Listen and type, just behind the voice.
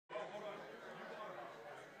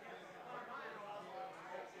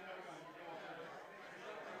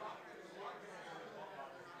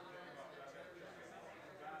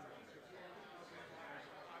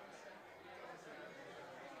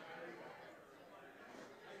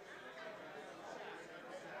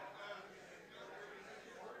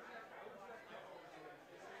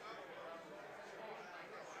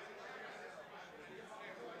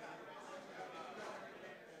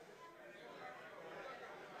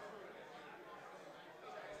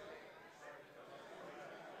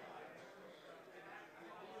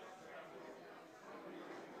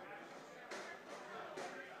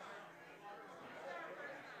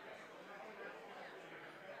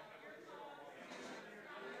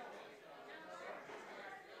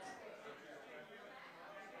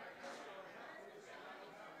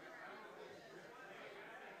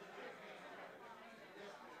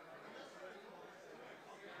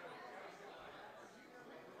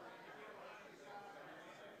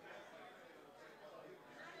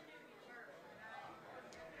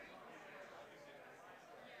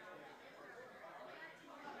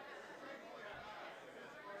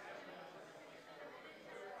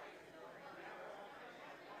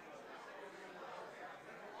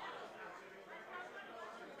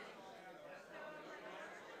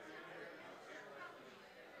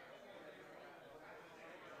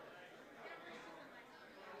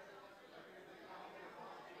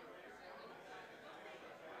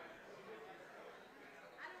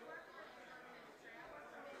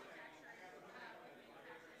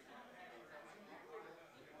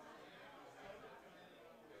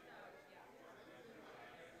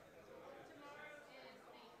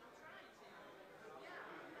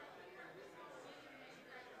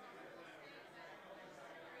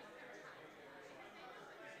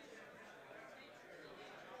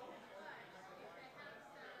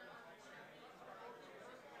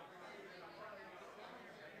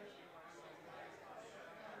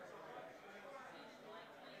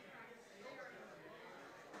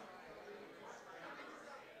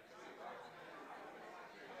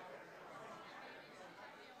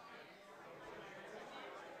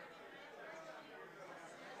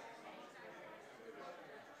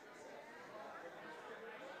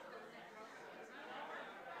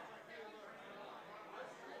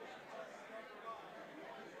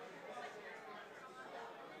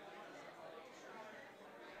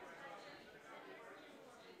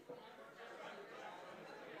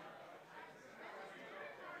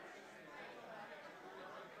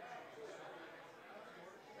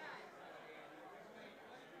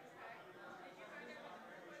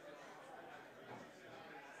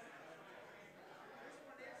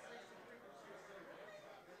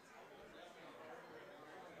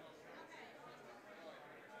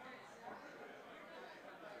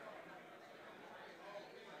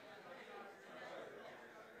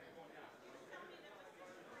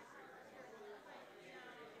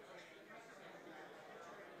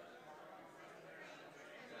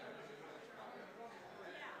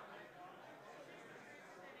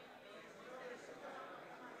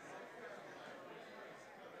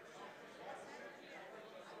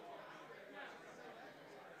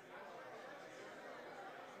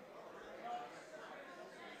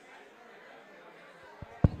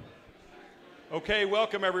Okay,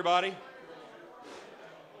 welcome everybody.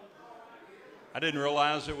 I didn't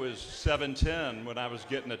realize it was 7:10 when I was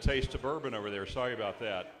getting a taste of bourbon over there. Sorry about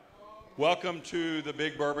that. Welcome to the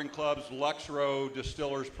Big Bourbon Club's Luxro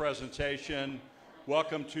Distillers presentation.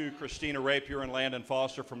 Welcome to Christina Rapier and Landon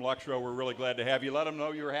Foster from Luxro. We're really glad to have you. Let them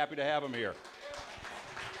know you were happy to have them here.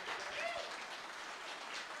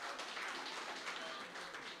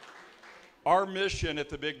 Our mission at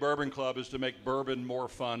the Big Bourbon Club is to make bourbon more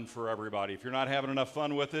fun for everybody. If you're not having enough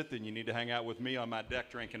fun with it, then you need to hang out with me on my deck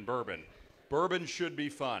drinking bourbon. Bourbon should be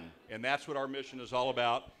fun, and that's what our mission is all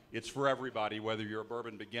about. It's for everybody, whether you're a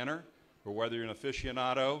bourbon beginner or whether you're an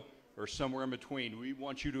aficionado or somewhere in between. We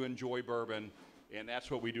want you to enjoy bourbon, and that's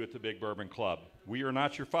what we do at the Big Bourbon Club. We are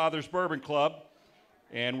not your father's bourbon club,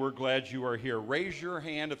 and we're glad you are here. Raise your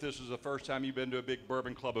hand if this is the first time you've been to a Big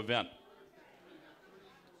Bourbon Club event.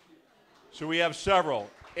 So we have several,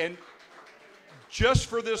 and just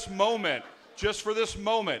for this moment,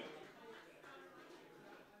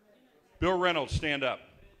 Bill Reynolds, stand up.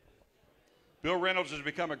 Bill Reynolds has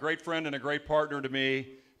become a great friend and a great partner to me.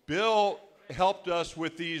 Bill helped us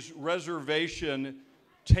with these reservation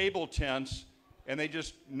table tents, and they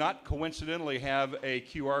just not coincidentally have a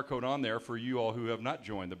QR code on there for you all who have not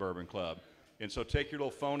joined the Bourbon Club. And so take your little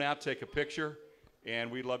phone out, take a picture, and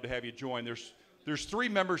we'd love to have you join. There's 3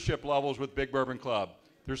 membership levels with Big Bourbon Club.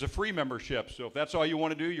 There's a free membership, so if that's all you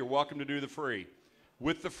want to do, you're welcome to do the free.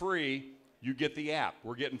 With the free, you get the app.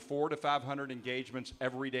 We're getting 400 to 500 engagements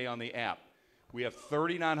every day on the app. We have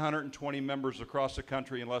 3,920 members across the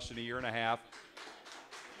country in less than a year and a half.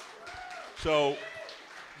 So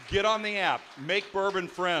get on the app. Make bourbon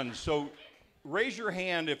friends. So raise your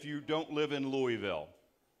hand if you don't live in Louisville.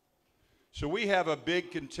 So we have a big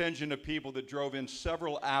contingent of people that drove in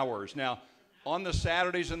several hours. Now, on the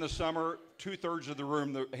Saturdays in the summer, 2/3 of the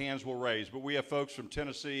room, the hands will raise. But we have folks from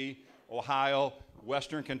Tennessee, Ohio,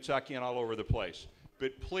 Western Kentucky, and all over the place.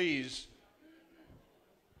 But please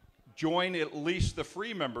join at least the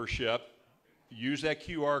free membership. Use that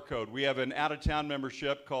QR code. We have an out-of-town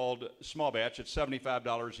membership called Small Batch. It's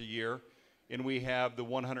 $75 a year. And we have the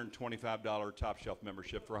 $125 Top Shelf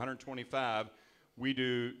membership. For $125, we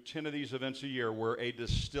do 10 of these events a year where a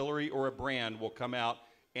distillery or a brand will come out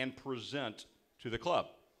and present to the club.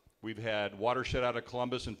 We've had Watershed out of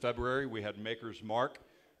Columbus in February. We had Maker's Mark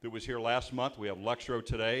that was here last month. We have Luxro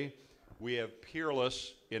today. We have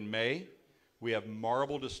Peerless in May. We have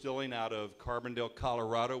Marble Distilling out of Carbondale,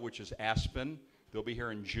 Colorado, which is Aspen. They'll be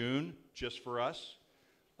here in June just for us.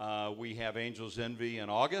 We have Angel's Envy in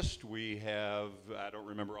August. We have, I don't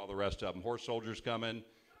remember all the rest of them, Horse Soldiers coming.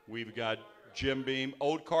 We've got Jim Beam.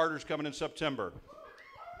 Old Carter's coming in September.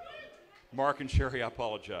 Mark and Sherry, I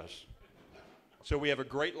apologize. So we have a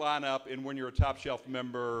great lineup, and when you're a Top Shelf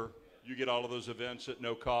member, you get all of those events at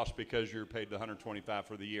no cost because you're paid the $125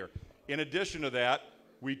 for the year. In addition to that,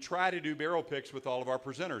 we try to do barrel picks with all of our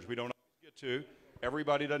presenters. We don't always get to.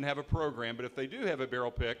 Everybody doesn't have a program, but if they do have a barrel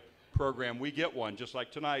pick program, we get one. Just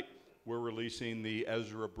like tonight, we're releasing the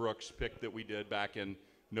Ezra Brooks pick that we did back in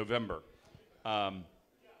November.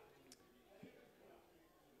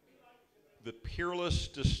 The Peerless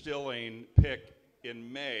Distilling pick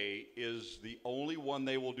in May is the only one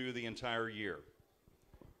they will do the entire year.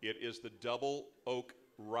 It is the Double Oak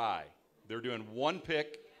Rye. They're doing one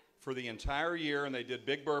pick for the entire year, and they did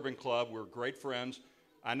Big Bourbon Club. We're great friends.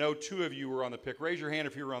 I know 2 of you were on the pick. Raise your hand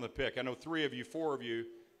if you were on the pick. I know 3 of you, 4 of you.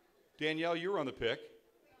 Danielle, you were on the pick.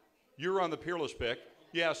 You were on the Peerless pick.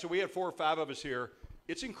 Yeah, so we had 4 or 5 of us here.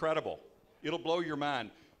 It's incredible. It'll blow your mind.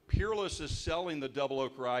 Peerless is selling the Double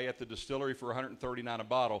Oak Rye at the distillery for $139 a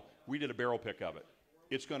bottle. We did a barrel pick of it.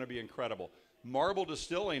 It's going to be incredible. Marble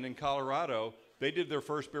Distilling in Colorado, they did their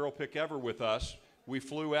first barrel pick ever with us. We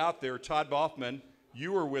flew out there. Todd Boffman,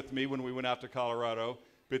 you were with me when we went out to Colorado,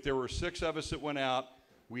 but there were 6 of us that went out.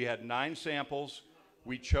 We had 9 samples.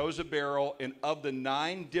 We chose a barrel, and of the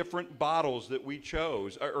 9 different bottles that we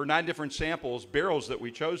chose, or 9 different samples, barrels that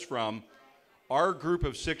we chose from, our group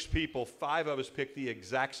of 6 people, 5 of us picked the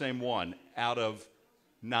exact same one out of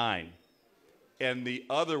 9. And the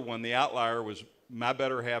other one, the outlier, was my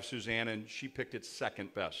better half, Suzanne, and she picked it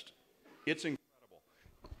second best. It's incredible.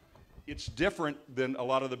 It's different than a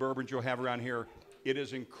lot of the bourbons you'll have around here. It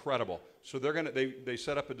is incredible. So they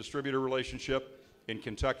set up a distributor relationship in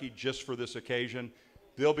Kentucky just for this occasion.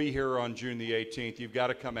 They'll be here on June the 18th. You've got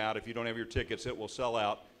to come out. If you don't have your tickets, it will sell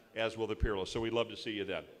out, as will the Peerless. So we'd love to see you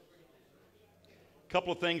then.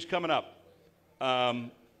 Couple of things coming up.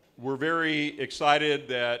 We're very excited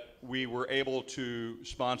that we were able to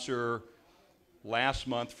sponsor last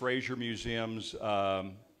month Fraser Museum's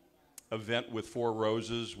event with Four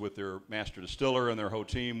Roses with their master distiller and their whole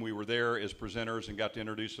team. We were there as presenters and got to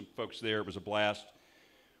introduce some folks there. It was a blast.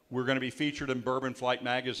 We're going to be featured in Bourbon Flight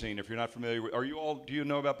magazine. If you're not familiar with, do you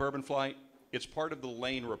know about Bourbon Flight? It's part of the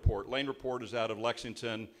Lane Report. Lane Report is out of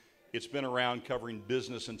Lexington. It's been around covering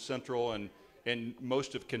business in Central and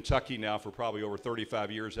most of Kentucky now for probably over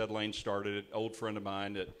 35 years. Ed Lane started it, old friend of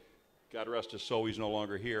mine that, God rest his soul, he's no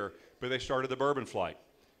longer here. But they started the Bourbon Flight.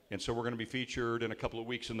 And so we're going to be featured in a couple of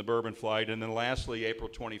weeks in the Bourbon Flight. And then lastly, April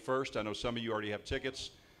 21st, I know some of you already have tickets.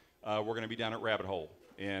 We're going to be down at Rabbit Hole.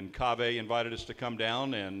 And Kaveh invited us to come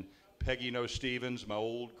down, and Peggy knows Stevens, my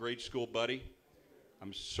old grade school buddy.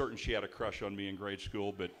 I'm certain she had a crush on me in grade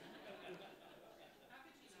school, but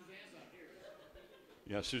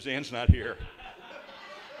yeah, Suzanne's not here.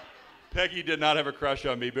 Peggy did not have a crush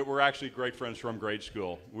on me, but we're actually great friends from grade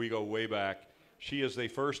school. We go way back. She is the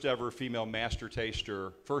first ever female master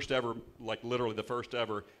taster, first ever, like literally the first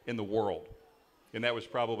ever in the world. And that was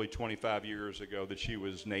probably 25 years ago that she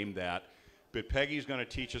was named that. But Peggy's going to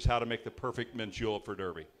teach us how to make the perfect mint julep for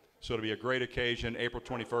Derby. So it'll be a great occasion, April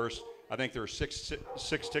 21st. I think there are six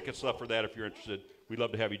tickets left for that if you're interested. We'd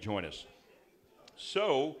love to have you join us.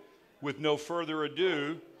 So, with no further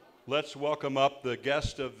ado, let's welcome up the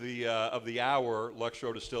guest of the hour, Lux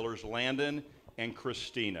Row Distillers, Landon and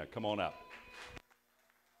Christina. Come on up.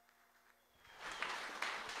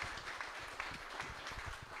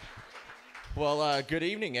 Well, good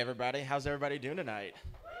evening, everybody. How's everybody doing tonight?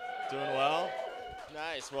 Doing well?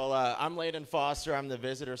 Nice. Well, I'm Landon Foster. I'm the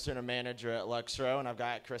Visitor Center Manager at Lux Row, and I've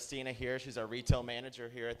got Christina here. She's our Retail Manager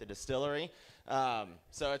here at the distillery.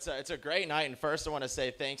 So it's a great night, and first I want to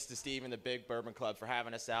say thanks to Steve and the Big Bourbon Club for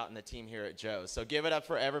having us out and the team here at Joe's. So give it up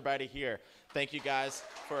for everybody here. Thank you guys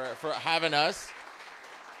for having us.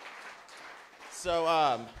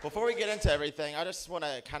 So before we get into everything, I just want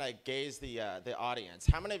to kind of gauge the audience.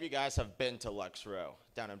 How many of you guys have been to Lux Row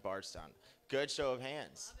down in Bardstown? Good show of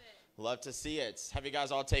hands. Love to see it. Have you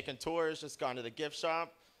guys all taken tours, just gone to the gift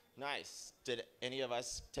shop? Nice. Did any of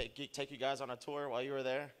us take you guys on a tour while you were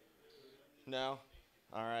there? No?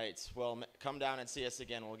 All right. Well, come down and see us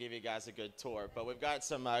again. We'll give you guys a good tour. But we've got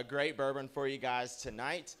some great bourbon for you guys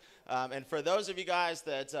tonight. And for those of you guys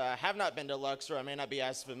that have not been to Lux Row, I may not be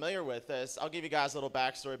as familiar with this, I'll give you guys a little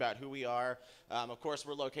backstory about who we are. Of course,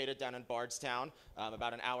 we're located down in Bardstown,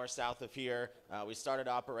 about an hour south of here. We started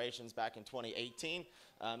operations back in 2018.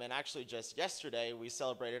 And actually just yesterday, we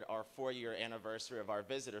celebrated our 4-year anniversary of our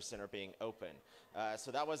visitor center being open.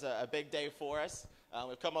 So that was a big day for us.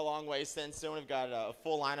 We've come a long way since then. We've got a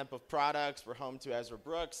full lineup of products. We're home to Ezra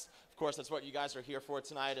Brooks. Of course, that's what you guys are here for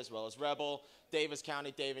tonight, as well as Rebel, Davis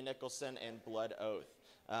County, David Nicholson, and Blood Oath.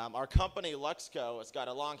 Our company, Luxco, has got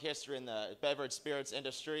a long history in the beverage spirits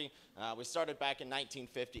industry. We started back in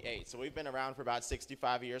 1958, so we've been around for about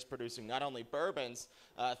 65 years producing not only bourbons,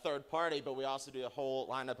 third party, but we also do a whole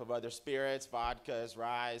lineup of other spirits, vodkas,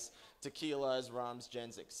 ryes, tequilas, rums,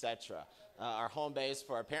 gins, etc. Our home base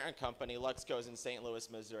for our parent company, Luxco, is in St. Louis,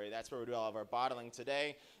 Missouri. That's where we do all of our bottling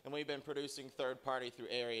today, and we've been producing third party through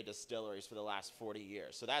area distilleries for the last 40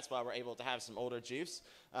 years. So that's why we're able to have some older juice.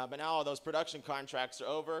 But now all those production contracts are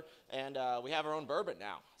over, and we have our own bourbon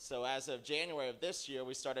now. So as of January of this year,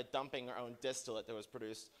 we started dumping our own distillate that was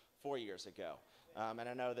produced 4 years ago. And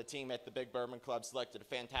I know the team at the Big Bourbon Club selected a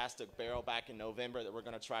fantastic barrel back in November that we're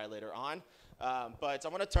going to try later on. But I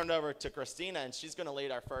want to turn it over to Christina, and she's going to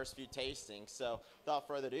lead our first few tastings. So without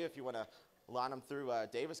further ado, if you want to line them through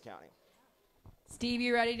Davis County. Steve,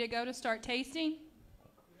 you ready to go to start tasting? Oh,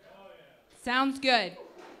 yeah. Sounds good.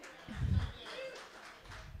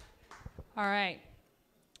 All right.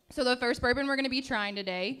 So the first bourbon we're going to be trying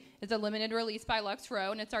today is a limited release by Lux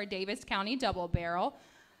Row, and it's our Davis County Double Barrel.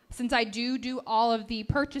 Since I do all of the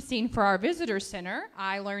purchasing for our visitor center,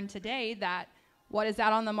 I learned today that what is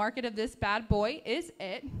out on the market of this bad boy is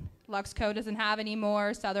it. Luxco doesn't have any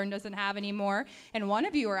more, Southern doesn't have any more, and one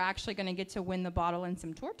of you are actually going to get to win the bottle and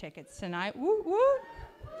some tour tickets tonight. Woo, woo.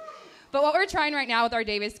 But what we're trying right now with our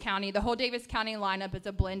Davis County, the whole Davis County lineup is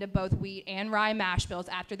a blend of both wheat and rye mash bills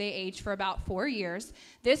after they age for about 4 years.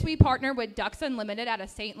 This we partnered with Ducks Unlimited out of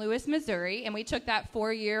St. Louis, Missouri, and we took that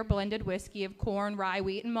 4-year blended whiskey of corn, rye,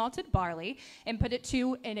 wheat, and malted barley and put it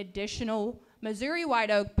to an additional Missouri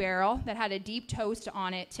white oak barrel that had a deep toast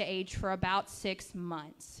on it to age for about 6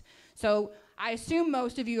 months. So I assume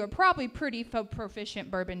most of you are probably pretty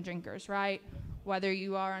proficient bourbon drinkers, right? Whether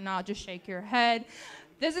you are or not, just shake your head.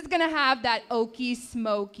 This is going to have that oaky,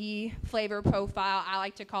 smoky flavor profile. I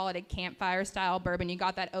like to call it a campfire style bourbon. You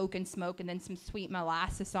got that oak and smoke and then some sweet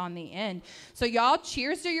molasses on the end. So y'all,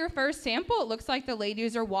 cheers to your first sample. It looks like the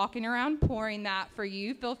ladies are walking around pouring that for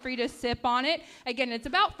you. Feel free to sip on it. Again, it's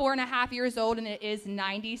about 4.5 years old and it is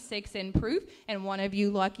 96 in proof. And one of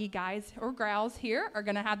you lucky guys or gals here are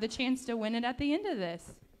going to have the chance to win it at the end of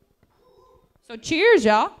this. So cheers,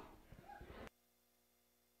 y'all.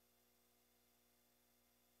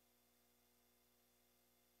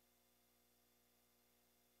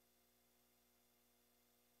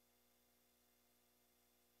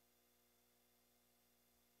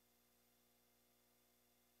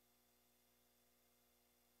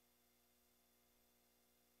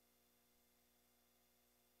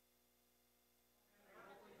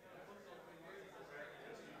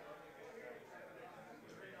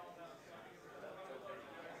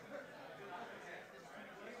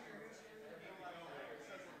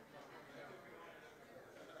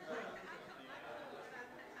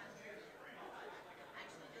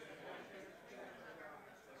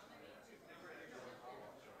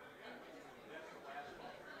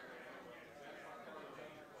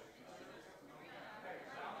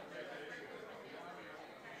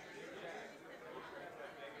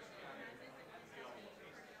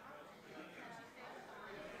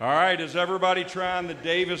 All right, is everybody trying the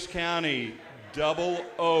Davis County Double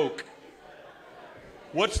Oak?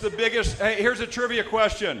 What's the biggest, hey, here's a trivia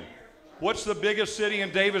question. What's the biggest city in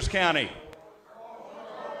Davis County?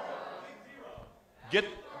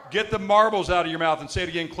 Get the marbles out of your mouth and say it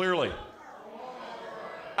again clearly.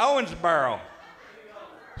 Owensboro.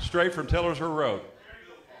 Straight from Taylorsville Road.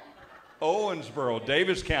 Owensboro,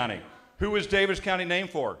 Davis County. Who is Davis County named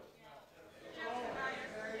for?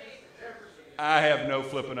 I have no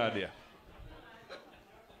flipping idea.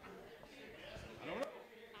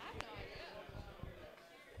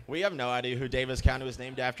 We have no idea who Davis County was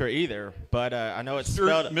named after either, but I know it's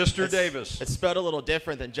spelled Mr. Davis. It's spelled a little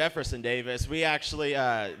different than Jefferson Davis. We actually,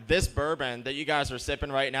 this bourbon that you guys are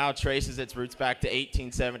sipping right now traces its roots back to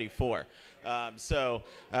 1874.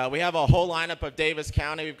 We have a whole lineup of Davis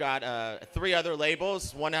County. We've got 3 other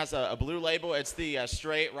labels. One has a blue label. It's the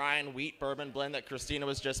straight Ryan wheat bourbon blend that Christina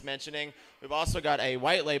was just mentioning. We've also got a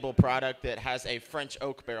white label product that has a French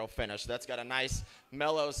oak barrel finish. That's got a nice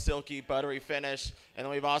mellow, silky, buttery finish. And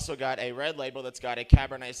then we've also got a red label that's got a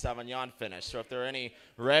Cabernet Sauvignon finish. So if there are any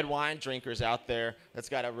red wine drinkers out there, that's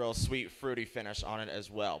got a real sweet, fruity finish on it as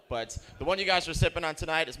well. But the one you guys are sipping on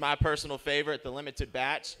tonight is my personal favorite, the limited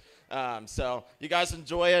batch. So you guys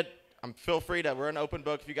enjoy it. Feel free to, we're an open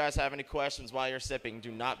book. If you guys have any questions while you're sipping, do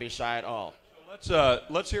not be shy at all.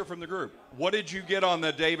 Let's hear from the group. What did you get on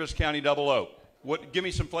the Davis County Double Oak? Give me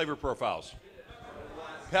some flavor profiles.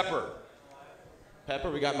 Pepper. Pepper,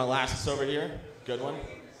 we got molasses over here. Good one.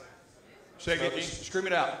 Scream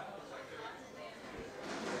it out.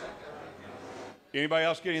 Anybody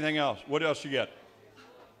else get anything else? What else you get?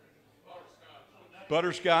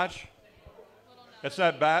 Butterscotch. That's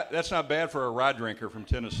not bad. That's not bad for a rye drinker from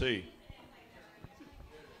Tennessee.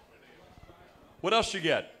 What else you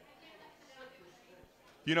get?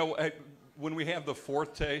 You know, when we have the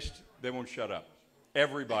 4th taste, they won't shut up.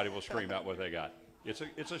 Everybody will scream out what they got.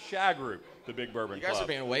 It's a shy group, the Big Bourbon Club. You guys are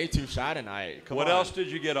being way too shy tonight. Come on. What else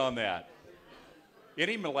did you get on that?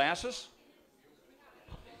 Any molasses?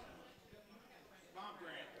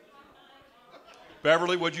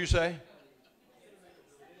 Beverly, what'd you say?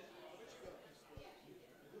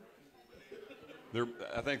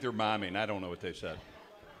 I think they're miming. I don't know what they said.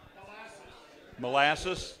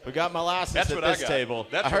 Molasses? We got molasses That's at what this I got. table.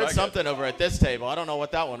 That's I what heard I something over at this table. I don't know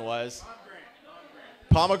what that one was.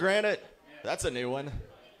 Pomegranate? That's a new one.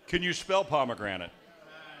 Can you spell pomegranate?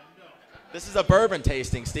 This is a bourbon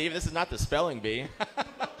tasting, Steve. This is not the spelling bee.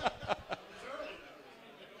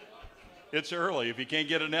 It's early. If he can't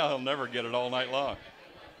get it now, he'll never get it all night long.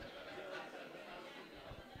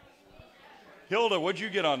 Hilda, what'd you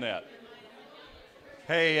get on that?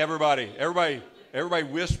 Hey, everybody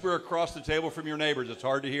whisper across the table from your neighbors. It's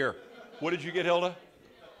hard to hear. What did you get, Hilda?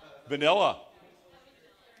 Vanilla.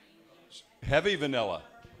 Heavy vanilla.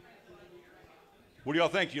 What do y'all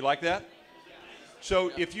think? Do you like that?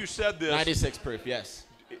 So if you said this... 96 proof, yes.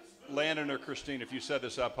 Landon or Christine, if you said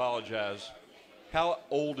this, I apologize. How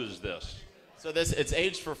old is this? So it's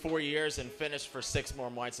aged for 4 years and finished for 6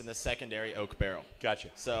 more months in the secondary oak barrel. Gotcha.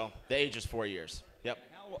 So the age is 4 years. Yep.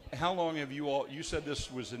 How long have you all... You said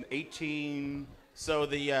this was an 18... So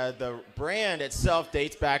the brand itself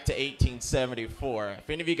dates back to 1874. If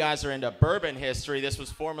any of you guys are into bourbon history, this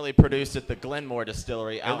was formerly produced at the Glenmore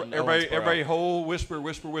Distillery out in Owensboro. Everybody,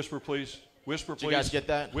 whisper, please. Whisper, please. Did you guys get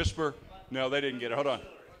that? Whisper. No, they didn't get it. Hold on.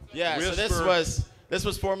 Yeah, so this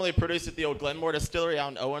was formerly produced at the old Glenmore Distillery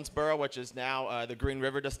out in Owensboro, which is now the Green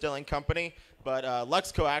River Distilling Company. But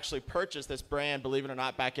Luxco actually purchased this brand, believe it or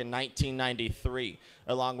not, back in 1993,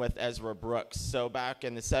 along with Ezra Brooks. So back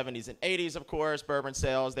in the 70s and 80s, of course, bourbon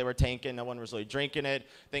sales, they were tanking. No one was really drinking it.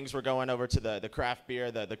 Things were going over to the craft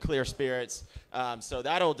beer, the clear spirits. So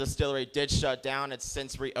that old distillery did shut down. It's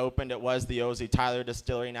since reopened. It was the O.Z. Tyler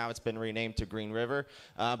Distillery. Now it's been renamed to Green River.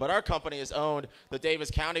 But our company has owned the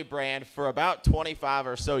Davis County brand for about 25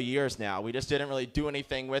 or so years now. We just didn't really do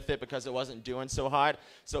anything with it because it wasn't doing so hot.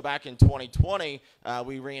 So back in 2020,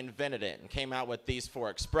 we reinvented it and came out with these 4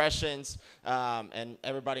 expressions. And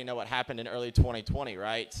everybody know what happened in early 2020,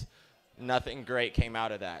 right? Nothing great came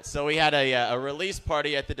out of that. So we had a release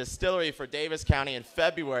party at the distillery for Davis County in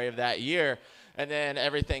February of that year. And then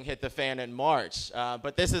everything hit the fan in March.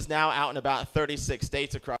 But this is now out in about 36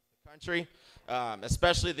 states across the country.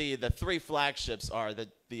 Especially the 3 flagships are the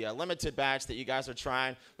limited batch that you guys are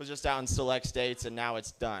trying was just out in select states, and now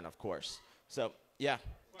it's done, of course. So, yeah.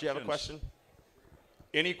 Do you have a question?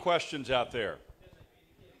 Any questions out there?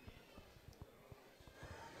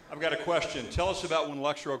 I've got a question. Tell us about when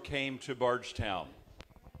Lux Row came to Bardstown.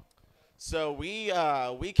 So we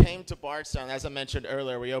came to Bardstown, as I mentioned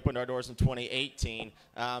earlier. We opened our doors in 2018,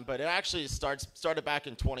 but it actually started back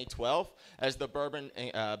in 2012 as the bourbon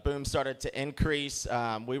boom started to increase.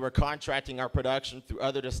 We were contracting our production through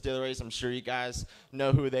other distilleries. I'm sure you guys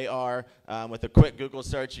know who they are. With a quick Google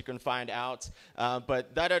search, you can find out.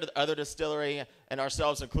 But that other distillery and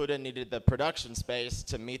ourselves included needed the production space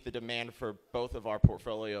to meet the demand for both of our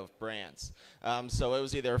portfolio of brands. So it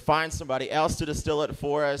was either find somebody else to distill it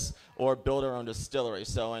for us or build our own distillery.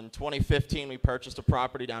 So in 2015, we purchased a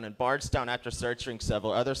property down in Bardstown after searching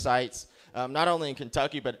several other sites, not only in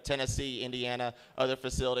Kentucky, but Tennessee, Indiana, other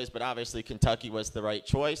facilities, but obviously Kentucky was the right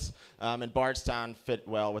choice. And Bardstown fit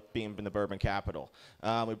well with being the bourbon capital.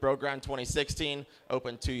 We broke ground in 2016,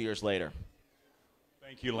 opened 2 years later.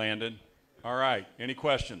 Thank you, Landon. All right, any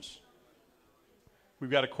questions? We've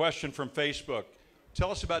got a question from Facebook. Tell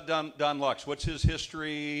us about Don Lux. What's his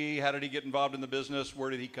history? How did he get involved in the business? Where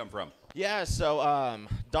did he come from? Yeah, so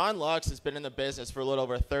Don Lux has been in the business for a little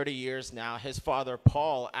over 30 years now. His father,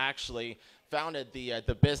 Paul, actually founded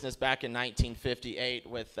the business back in 1958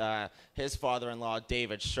 with his father-in-law,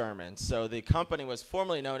 David Sherman. So the company was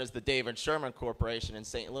formerly known as the David Sherman Corporation in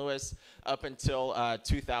St. Louis up until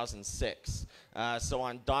 2006. So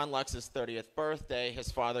on Don Lux's 30th birthday, his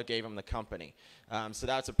father gave him the company. So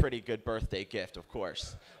that's a pretty good birthday gift, of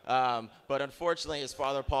course. But unfortunately, his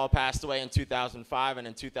father, Paul, passed away in 2005, and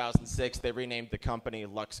in 2006, they renamed the company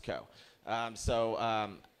Luxco.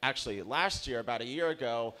 Actually, last year, about a year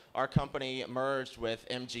ago, our company merged with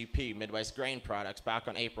MGP, Midwest Grain Products, back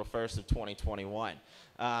on April 1st of 2021.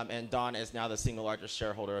 And Don is now the single largest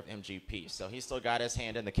shareholder of MGP. So he's still got his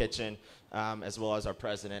hand in the kitchen, as well as our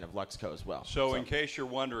president of Luxco as well. So in case you're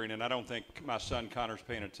wondering, and I don't think my son Connor's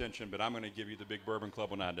paying attention, but I'm going to give you the Big Bourbon Club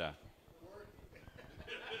when I die.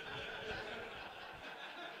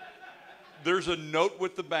 There's a note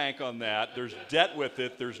with the bank on that. There's debt with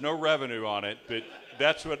it. There's no revenue on it, but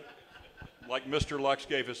that's what, like Mr. Lux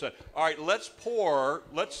gave us. All right, let's pour.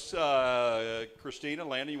 Christina,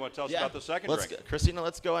 Landon, you want to tell us about the second drink? Christina,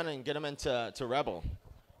 let's go in and get them into Rebel.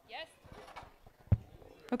 Yes.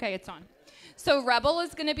 Okay, it's on. So Rebel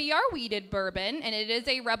is going to be our wheated bourbon, and it is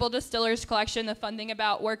a Rebel Distillers collection. The fun thing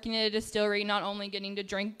about working at a distillery, not only getting to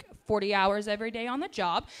drink 40 hours every day on the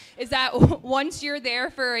job, is that once you're there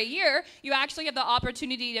for a year, you actually have the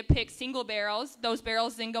opportunity to pick single barrels. Those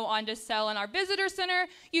barrels then go on to sell in our visitor center.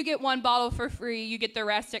 You get 1 bottle for free, you get the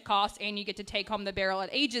rest at cost, and you get to take home the barrel it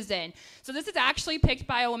ages in. So this is actually picked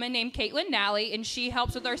by a woman named Caitlin Nally, and she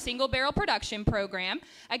helps with our single barrel production program.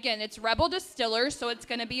 Again, it's Rebel Distillers, so it's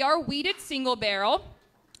going to be our wheated single barrel.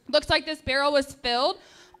 Looks like this barrel was filled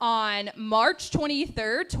on March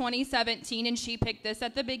 23rd, 2017, and she picked this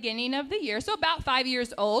at the beginning of the year, so about 5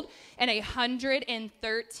 years old, and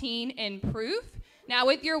 113 in proof. Now,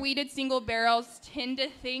 with your wheated single barrels, tend to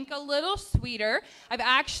think a little sweeter. I've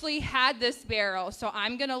actually had this barrel, so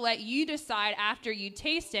I'm going to let you decide after you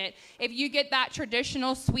taste it if you get that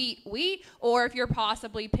traditional sweet wheat or if you're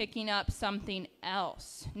possibly picking up something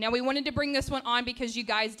else. Now, we wanted to bring this one on because you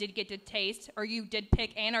guys did get to taste, or you did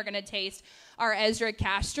pick and are going to taste our Ezra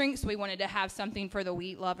cash drink, so we wanted to have something for the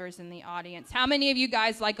wheat lovers in the audience. How many of you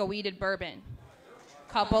guys like a wheated bourbon?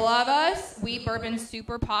 Couple of us. Wheat bourbon's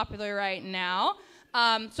super popular right now.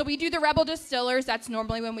 So we do the Rebel Distillers. That's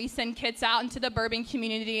normally when we send kits out into the bourbon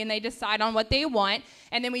community and they decide on what they want.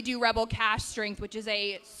 And then we do Rebel Cash Strength, which is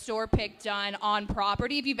a store pick done on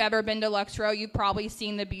property. If you've ever been to Lux Row, you've probably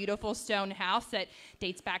seen the beautiful stone house that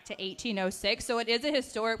dates back to 1806. So it is a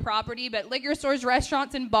historic property, but liquor stores,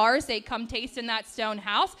 restaurants, and bars, they come taste in that stone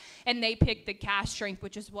house and they pick the cash strength,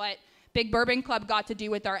 which is what Big Bourbon Club got to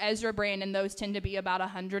do with our Ezra brand, and those tend to be about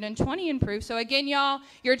 120 in proof. So again, y'all,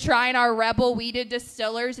 you're trying our Rebel Weeded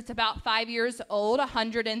Distillers. It's about 5 years old,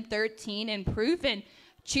 113 in proof, and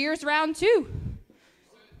cheers round 2.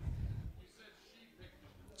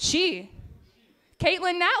 She.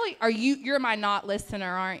 Caitlin Nally, you're my not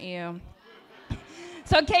listener, aren't you?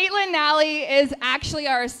 So Caitlin Nally is actually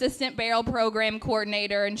our assistant barrel program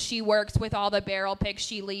coordinator, and she works with all the barrel picks.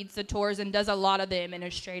 She leads the tours and does a lot of the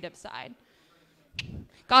administrative side.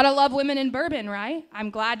 Gotta love women in bourbon, right? I'm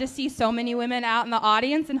glad to see so many women out in the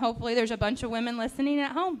audience, and hopefully there's a bunch of women listening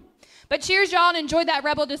at home. But cheers, y'all, and enjoy that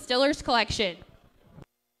Rebel Distillers collection.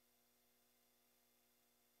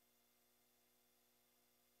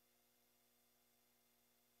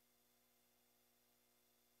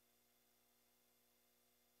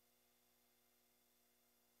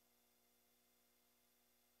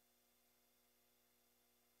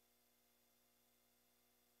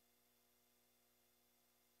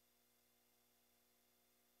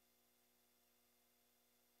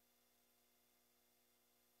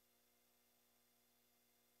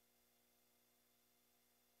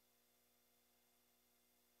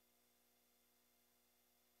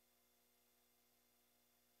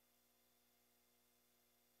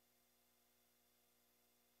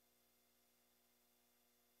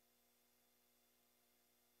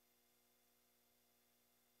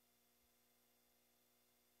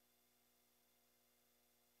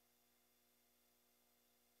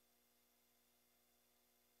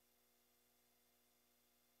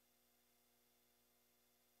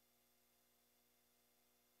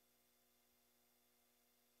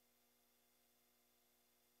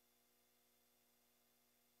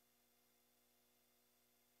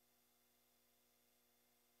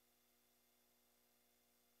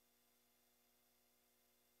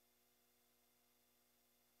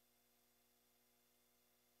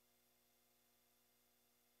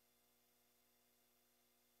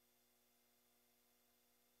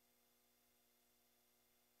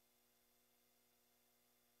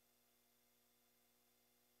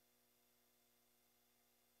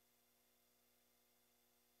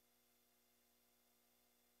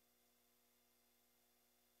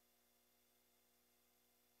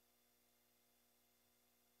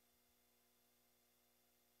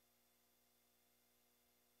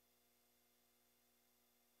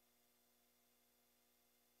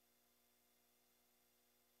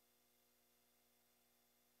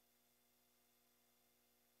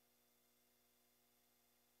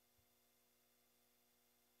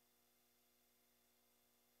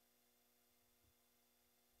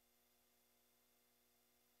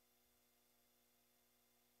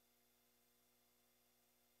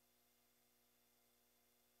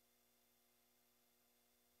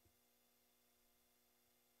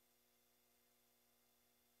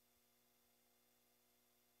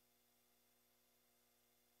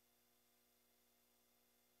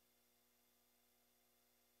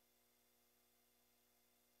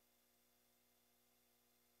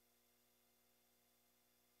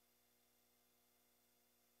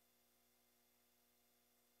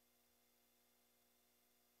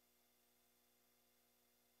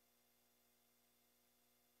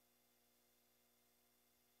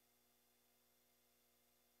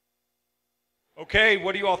 Okay,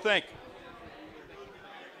 what do you all think?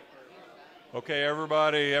 Okay,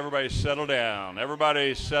 everybody settle down.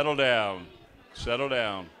 Everybody settle down. Settle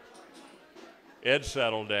down. Ed,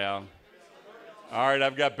 settle down. All right,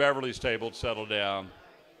 I've got Beverly's table. Settle down.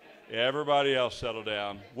 Everybody else settle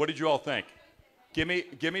down. What did you all think? Give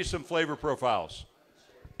me some flavor profiles.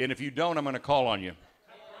 And if you don't, I'm going to call on you.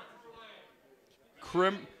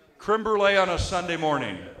 Creme brulee on a Sunday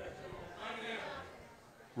morning.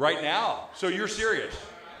 Right now. So you're serious.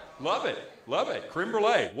 Love it. Love it. Creme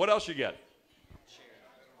brulee. What else you get?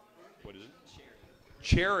 What is it?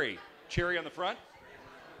 Cherry. Cherry on the front?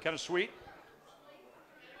 Kind of sweet?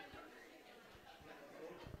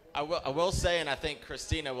 I will say, and I think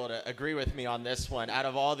Christina will agree with me on this one, out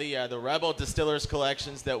of all the Rebel Distillers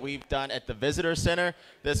collections that we've done at the Visitor Center,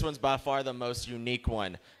 this one's by far the most unique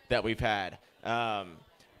one that we've had.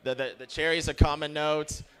 The cherry is a common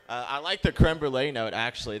note. I like the creme brulee note,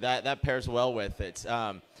 actually. That pairs well with it.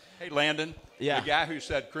 Hey, Landon. Yeah. The guy who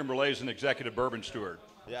said creme brulee is an executive bourbon steward.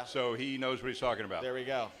 Yeah. So he knows what he's talking about. There we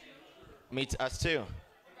go. Us too.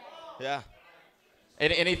 Yeah.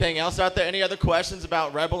 Anything else out there? Any other questions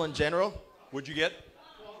about Rebel in general? What'd you get?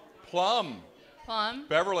 Plum. Plum.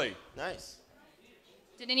 Beverly. Nice.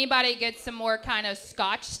 Did anybody get some more kind of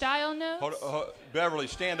Scotch style notes? Beverly,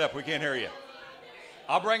 stand up. We can't hear you.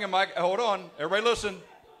 I'll bring a mic. Hold on. Everybody listen.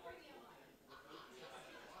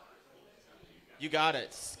 You got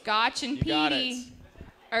it. Scotch and You got peaty.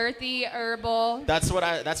 Earthy, herbal. That's what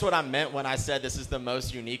I meant when I said this is the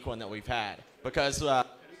most unique one that we've had, because we've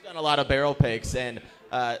done a lot of barrel picks, and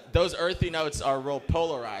those earthy notes are real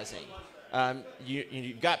polarizing.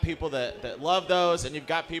 You've got people that love those, and you've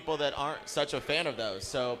got people that aren't such a fan of those.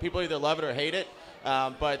 So people either love it or hate it.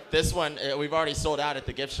 But this one, we've already sold out at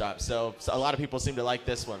the gift shop. So a lot of people seem to like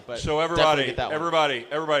this one. But so definitely get that one.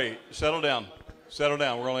 everybody, settle down. Settle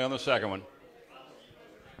down. We're only on the second one.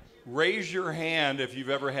 Raise your hand if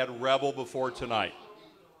you've ever had Rebel before tonight.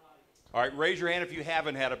 All right, raise your hand if you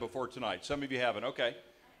haven't had it before tonight. Some of you haven't. Okay.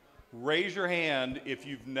 Raise your hand if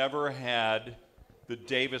you've never had the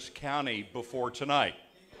Davis County before tonight.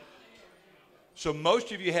 So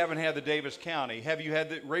most of you haven't had the Davis County. Have you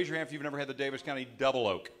had raise your hand if you've never had the Davis County Double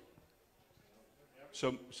Oak.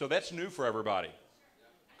 So that's new for everybody.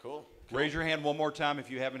 Cool. Raise your hand one more time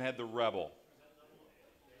if you haven't had the Rebel.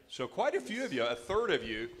 So quite a few of you, a third of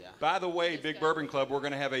you. Yeah. By the way, Big Bourbon Club, we're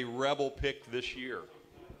going to have a Rebel pick this year.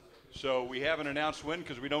 So we haven't announced when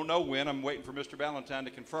because we don't know when. I'm waiting for Mr. Valentine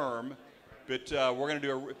to confirm. But we're going to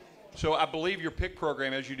do so I believe your pick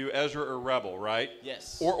program is you do Ezra or Rebel, right?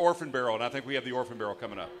 Yes. Or Orphan Barrel, and I think we have the Orphan Barrel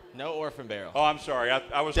coming up. No Orphan Barrel. Oh, I'm sorry.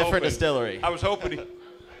 I was Different hoping. distillery. I was hoping.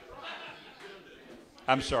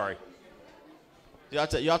 I'm sorry. You have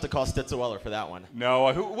to call Stitzelweller for that one. No,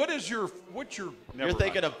 what's your? You're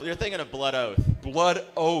thinking of Blood Oath. Blood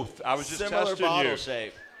Oath. I was just Similar testing bottle you.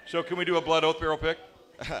 shape. So can we do a Blood Oath barrel pick?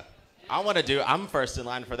 I'm first in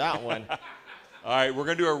line for that one. All right, we're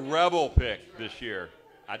going to do a Rebel pick this year.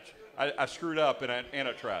 I screwed up and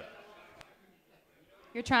I tried.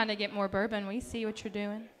 You're trying to get more bourbon. We see what you're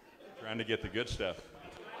doing. Trying to get the good stuff.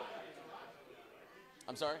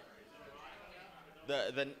 I'm sorry?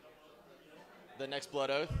 The next Blood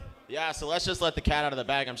Oath? Yeah, so let's just let the cat out of the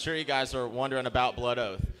bag. I'm sure you guys are wondering about Blood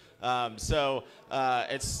Oath.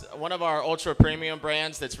 It's one of our ultra premium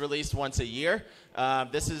brands that's released once a year.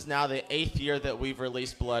 This is now the 8th year that we've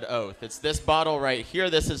released Blood Oath. It's this bottle right here.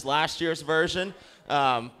 This is last year's version.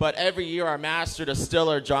 But every year our master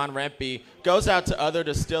distiller, John Rempe, goes out to other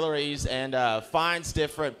distilleries and finds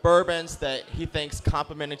different bourbons that he thinks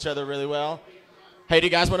complement each other really well. Hey, do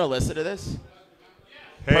you guys want to listen to this?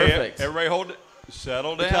 Hey, Perfect. Everybody hold it.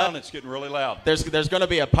 Settle down. It's getting really loud. There's going to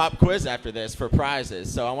be a pop quiz after this for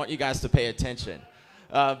prizes, so I want you guys to pay attention.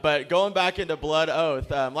 But going back into Blood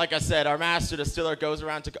Oath, like I said, our master distiller goes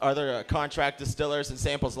around to other contract distillers and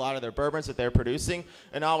samples a lot of their bourbons that they're producing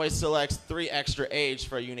and always selects 3 extra age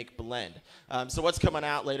for a unique blend. So what's coming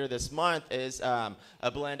out later this month is a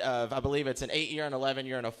blend of, I believe it's an 8-year, an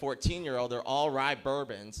 11-year, and a 14-year-old. They're all rye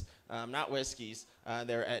bourbons, not whiskeys.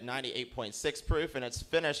 They're at 98.6 proof, and it's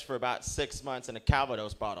finished for about 6 months in a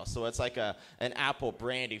Calvados bottle. So it's like an apple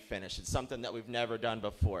brandy finish. It's something that we've never done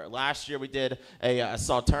before. Last year we did a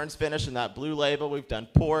Sauternes finish in that blue label. We've done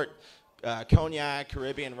port, cognac,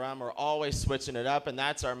 Caribbean rum. We're always switching it up, and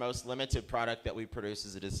that's our most limited product that we produce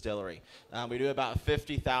as a distillery. We do about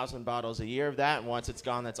 50,000 bottles a year of that, and once it's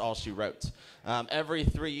gone, that's all she wrote. Every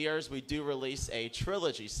 3 years, we do release a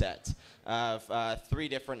trilogy set of 3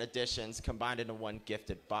 different editions combined into one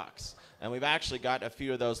gifted box. And we've actually got a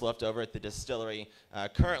few of those left over at the distillery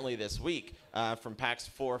currently this week from packs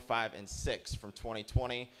 4, 5, and 6 from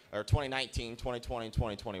 2020, or 2019, 2020, and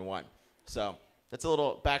 2021. So that's a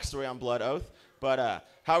little backstory on Blood Oath. But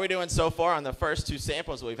how are we doing so far on the first 2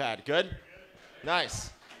 samples we've had? Good?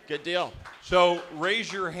 Nice. Good deal. So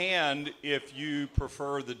raise your hand if you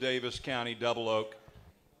prefer the Davis County Double Oak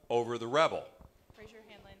over the Rebel. Raise your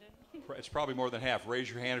hand, Landon. It's probably more than half.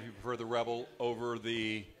 Raise your hand if you prefer the Rebel over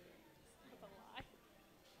the...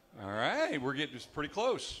 All right, we're getting pretty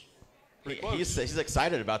close. He's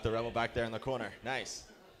excited about the Rebel back there in the corner. Nice.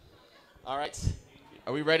 All right.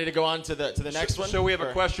 Are we ready to go on to the next one? So we have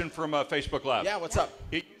a question from Facebook Live. Yeah, what's up?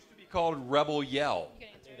 It used to be called Rebel Yell.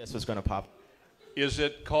 This was going to pop. Is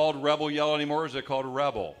it called Rebel Yell anymore, or is it called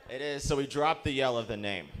Rebel? It is. So we dropped the yell of the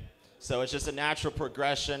name. So it's just a natural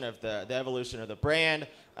progression of the evolution of the brand.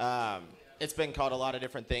 It's been called a lot of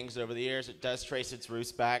different things over the years. It does trace its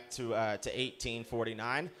roots back to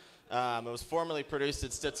 1849. It was formerly produced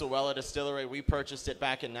at Stitzelweller Distillery. We purchased it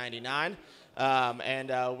back in '99.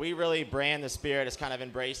 We really brand the spirit as kind of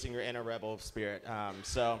embracing your inner rebel spirit.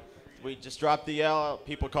 So we just dropped the L.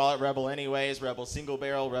 People call it Rebel anyways. Rebel Single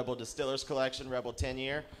Barrel, Rebel Distillers Collection, Rebel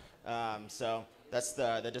 10-year. So that's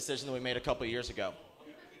the decision that we made a couple years ago.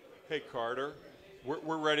 Hey, Carter,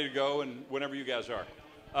 we're ready to go, and whenever you guys are.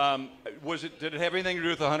 Did it have anything to do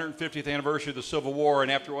with the 150th anniversary of the Civil War,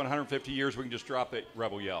 and after 150 years we can just drop the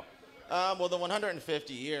Rebel Yell? Well, the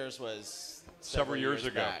 150 years was several years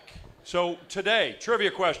ago. back. So today,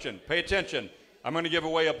 trivia question. Pay attention. I'm going to give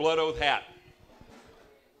away a Blood Oath hat.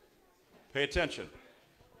 Pay attention.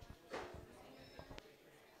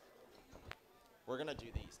 We're going to do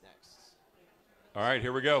these next. All right,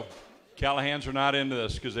 here we go. Callahans are not into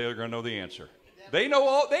this because they're going to know the answer. They know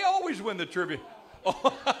all. They always win the trivia.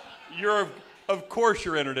 Of course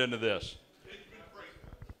you're entered into this.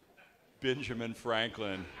 Benjamin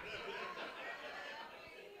Franklin.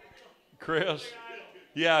 Chris?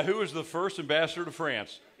 Yeah, who was the first ambassador to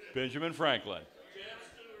France? Benjamin Franklin.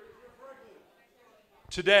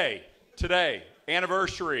 Today,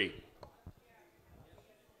 anniversary.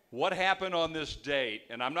 What happened on this date?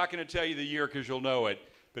 And I'm not going to tell you the year because you'll know it,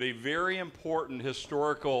 but a very important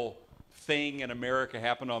historical thing in America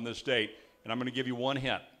happened on this date. And I'm going to give you one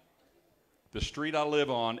hint. The street I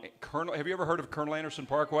live on, have you ever heard of Colonel Anderson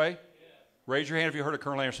Parkway? Yeah. Raise your hand if you heard of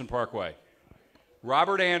Colonel Anderson Parkway.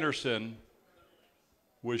 Robert Anderson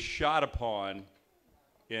was shot upon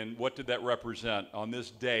in, what did that represent on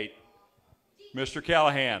this date? Mr.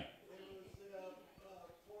 Callahan.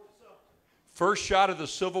 First shot of the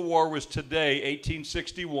Civil War was today,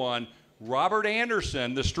 1861. Robert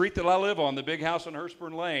Anderson, the street that I live on, the big house on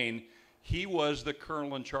Hurstburn Lane, he was the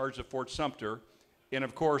colonel in charge of Fort Sumter. And,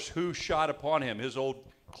 of course, who shot upon him? His old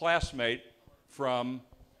classmate from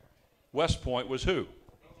West Point was who?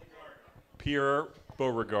 Pierre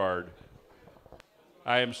Beauregard.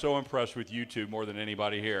 I am so impressed with you two more than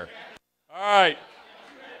anybody here. All right.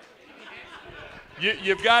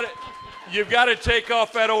 You've got to take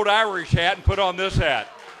off that old Irish hat and put on this hat.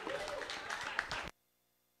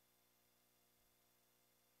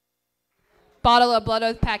 Bottle of Blood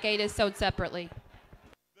Oath Pack 8 is sold separately.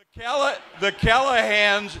 The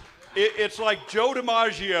Callahans, it's like Joe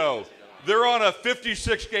DiMaggio. They're on a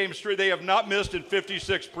 56-game streak. They have not missed in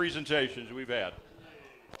 56 presentations we've had.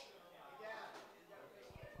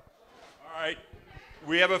 All right.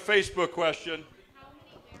 We have a Facebook question.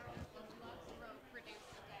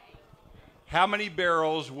 How many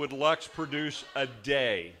barrels would Lux produce a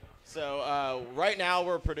day? So right now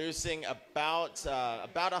we're producing about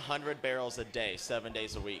 100 barrels a day, 7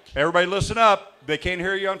 days a week. Everybody listen up. They can't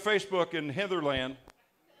hear you on Facebook in Hitherland.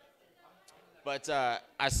 But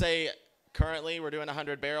I say currently we're doing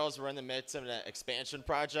 100 barrels. We're in the midst of an expansion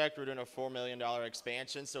project. We're doing a $4 million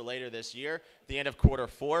expansion. So later this year, the end of quarter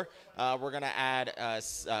 4, we're going to add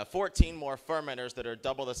 14 more fermenters that are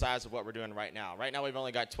double the size of what we're doing right now. Right now we've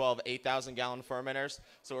only got 12 8,000-gallon fermenters.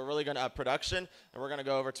 So we're really going to up production, and we're going to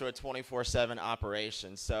go over to a 24/7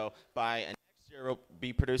 operation. So by next year, we'll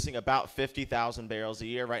be producing about 50,000 barrels a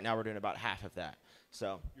year. Right now we're doing about half of that.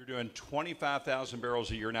 So you're doing 25,000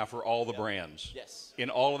 barrels a year now for all the brands. Yes. And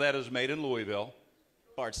all of that is made in Louisville.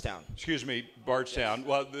 Bardstown. Excuse me, Bardstown.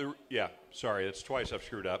 Yes. Well, sorry, it's twice I've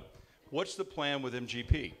screwed up. What's the plan with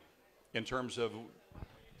MGP in terms of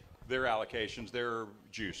their allocations, their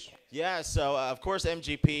juice? Yeah, so of course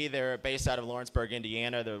MGP, they're based out of Lawrenceburg,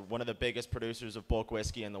 Indiana. They're one of the biggest producers of bulk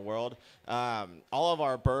whiskey in the world. All of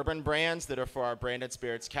our bourbon brands that are for our branded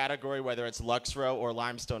spirits category, whether it's Lux Row or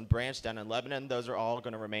Limestone Branch down in Lebanon, those are all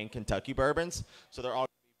going to remain Kentucky bourbons. So they're all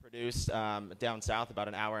going to be produced down south, about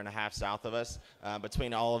an hour and a half south of us,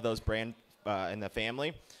 between all of those brands in the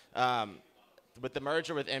family. With the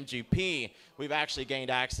merger with MGP, we've actually gained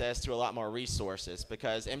access to a lot more resources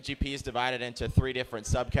because MGP is divided into 3 different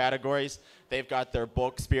subcategories. They've got their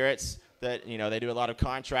bulk spirits that, they do a lot of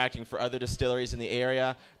contracting for other distilleries in the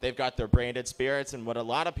area. They've got their branded spirits, and what a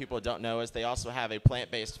lot of people don't know is they also have a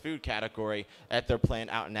plant-based food category at their plant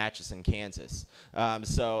out in Atchison, Kansas.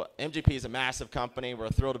 So MGP is a massive company. We're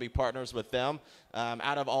thrilled to be partners with them.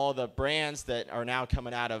 Out of all the brands that are now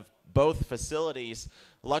coming out of both facilities,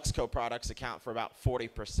 Luxco products account for about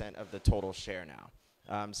 40% of the total share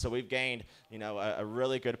now. So we've gained, a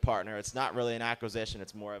really good partner. It's not really an acquisition.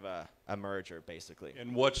 It's more of a merger, basically.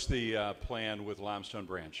 And what's the plan with Limestone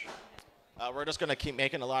Branch? We're just going to keep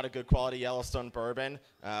making a lot of good quality Yellowstone bourbon,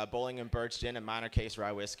 Bowling and Birch Gin, and Minor Case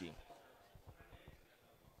Rye Whiskey.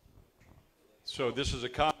 So this is a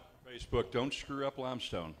comment on Facebook. Don't screw up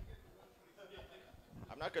Limestone.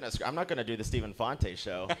 I'm not gonna do the Stephen Fonte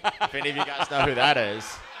show. If any of you guys know who that is.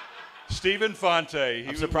 Stephen Fonte.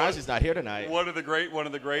 I'm surprised he's not here tonight. One of the great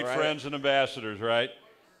right. friends and ambassadors, right?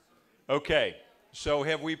 Okay. So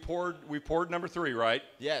have we poured? We poured number 3, right?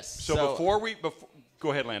 Yes. So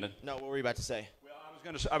go ahead, Landon. No, what were you about to say? Well,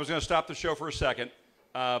 I was gonna stop the show for a second.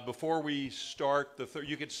 Before we start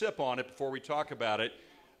you can sip on it before we talk about it.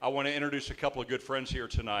 I want to introduce a couple of good friends here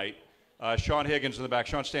tonight. Sean Higgins in the back.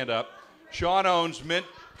 Sean, stand up. Sean owns Mint.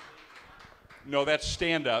 No, that's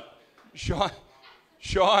stand up.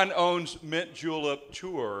 Sean owns Mint Julep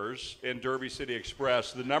Tours and Derby City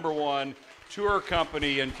Express, the #1 tour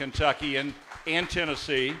company in Kentucky and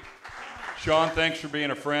Tennessee. Sean, thanks for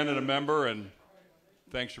being a friend and a member, and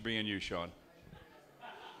thanks for being you, Sean.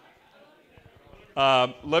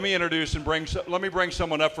 Let me introduce and let me bring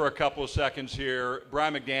someone up for a couple of seconds here.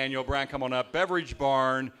 Brian McDaniel. Brian, come on up. Beverage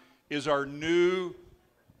Barn is our new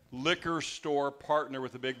liquor store partner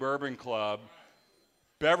with the Big Bourbon Club.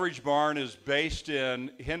 Beverage Barn is based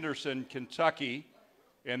in Henderson, Kentucky,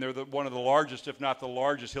 and they're one of the largest, if not the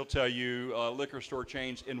largest, he'll tell you, liquor store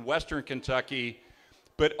chains in Western Kentucky.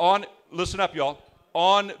 But listen up, y'all,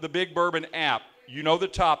 on the Big Bourbon app, you know the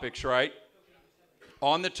topics, right?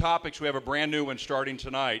 On the topics, we have a brand new one starting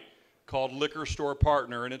tonight called Liquor Store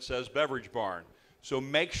Partner, and it says Beverage Barn. So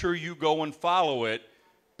make sure you go and follow it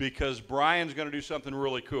because Brian's going to do something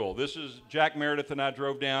really cool. This is Jack Meredith and I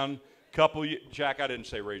drove down. Jack, I didn't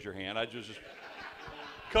say raise your hand. I just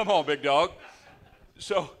come on, big dog.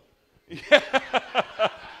 So,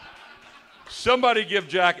 somebody give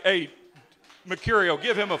Jack, hey, Mercurio,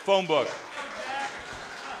 give him a phone book.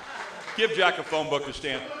 Give Jack a phone book to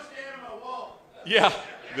stand. Yeah,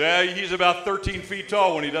 he's about 13 feet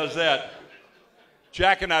tall when he does that.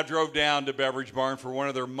 Jack and I drove down to Beverage Barn for one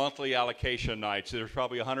of their monthly allocation nights. There's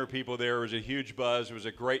probably 100 people there. It was a huge buzz. It was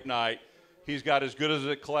a great night. He's got as good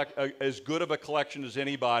of a collection as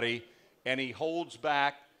anybody, and he holds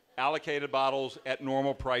back allocated bottles at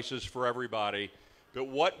normal prices for everybody. But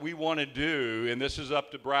what we want to do, and this is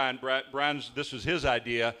up to Brian, this is his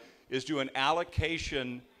idea, is do an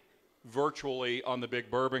allocation virtually on the Big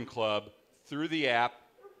Bourbon Club through the app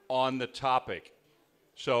on the topic.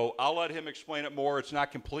 So I'll let him explain it more. It's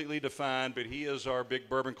not completely defined, but he is our Big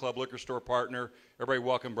Bourbon Club liquor store partner. Everybody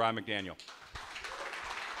welcome Brian McDaniel.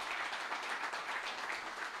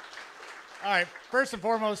 All right. First and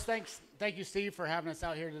foremost, thank you, Steve, for having us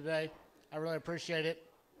out here today. I really appreciate it.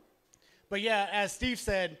 But yeah, as Steve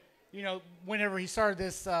said, whenever he started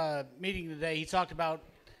this meeting today, he talked about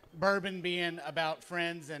bourbon being about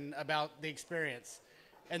friends and about the experience.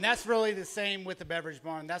 And that's really the same with the Beverage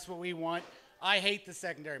Barn. That's what we want. I hate the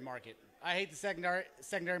secondary market. I hate the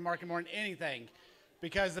secondary market more than anything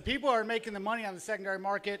because the people who are making the money on the secondary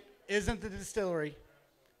market isn't the distillery.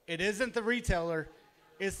 It isn't the retailer.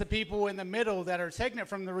 It's the people in the middle that are taking it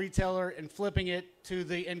from the retailer and flipping it to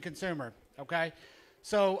the end consumer, okay?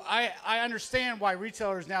 So I understand why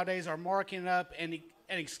retailers nowadays are marking up and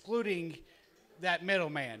excluding that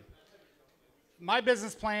middleman. My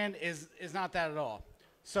business plan is not that at all.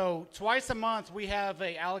 So twice a month we have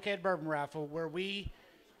an allocated bourbon raffle where we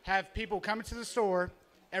have people come into the store.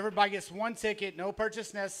 Everybody gets one ticket, no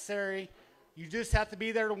purchase necessary. You just have to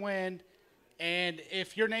be there to win. And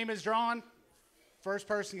if your name is drawn, first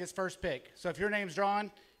person gets first pick. So if your name's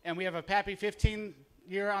drawn and we have a Pappy 15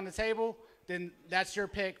 year on the table, then that's your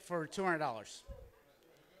pick for $200.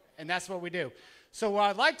 And that's what we do. So what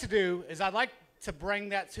I'd like to do is I'd like to bring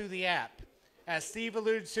that to the app. As Steve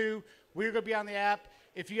alluded to, we're going to be on the app.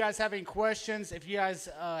 If you guys have any questions, if you guys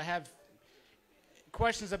have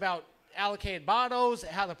questions about allocated bottles,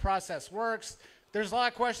 how the process works, there's a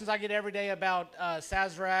lot of questions I get every day about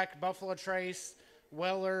Sazerac, Buffalo Trace,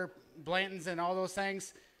 Weller, Blanton's, and all those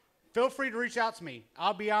things. Feel free to reach out to me.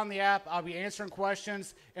 I'll be on the app. I'll be answering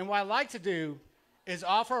questions. And what I like to do is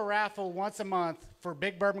offer a raffle once a month for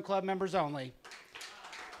Big Bourbon Club members only.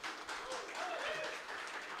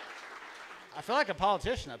 I feel like a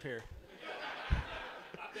politician up here.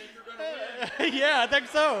 I think you're going to win. Yeah, I think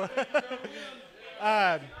so.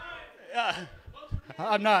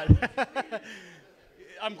 I'm not.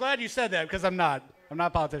 I'm glad you said that because I'm not. I'm not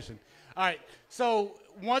a politician. All right. So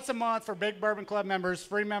once a month for Big Bourbon Club members,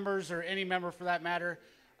 free members, or any member for that matter,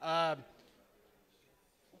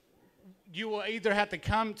 you will either have to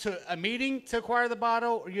come to a meeting to acquire the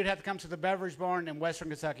bottle, or you'd have to come to the Beverage Barn in Western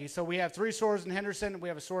Kentucky. So we have 3 stores in Henderson. We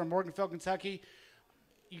have a store in Morganfield, Kentucky.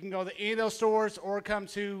 You can go to any of those stores or come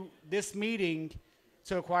to this meeting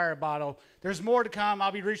to acquire a bottle. There's more to come.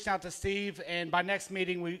 I'll be reaching out to Steve, and by next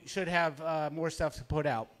meeting, we should have more stuff to put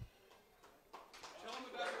out. Tell them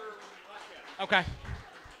about your podcast. Okay.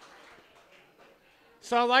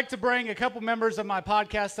 So I'd like to bring a couple members of my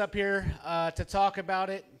podcast up here to talk about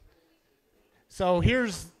it. So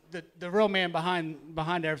here's the real man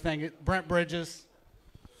behind everything, Brent Bridges.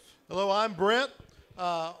 Hello, I'm Brent.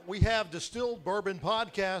 We have Distilled Bourbon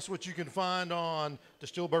Podcast, which you can find on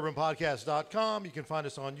distilledbourbonpodcast.com. You can find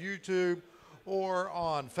us on YouTube or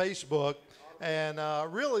on Facebook. And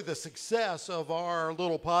really the success of our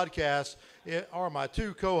little podcast are my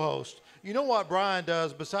two co-hosts. You know what Brian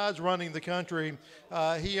does besides running the country?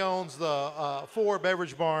 He owns the 4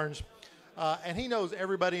 beverage barns, and he knows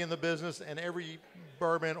everybody in the business and every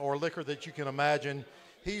bourbon or liquor that you can imagine.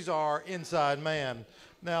 He's our inside man.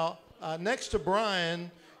 Now, next to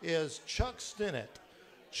Brian is Chuck Stinnett.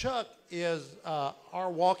 Chuck is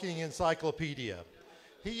our walking encyclopedia.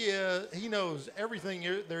 He knows everything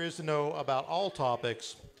there is to know about all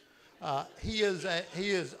topics. He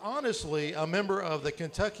is honestly a member of the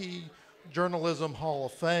Kentucky Journalism Hall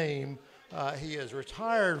of Fame. He is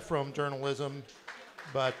retired from journalism,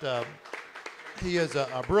 but he is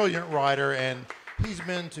a brilliant writer, and he's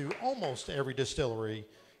been to almost every distillery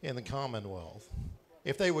in the Commonwealth.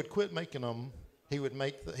 If they would quit making them, he would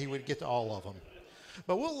get to all of them.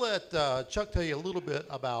 But we'll let Chuck tell you a little bit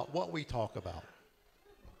about what we talk about.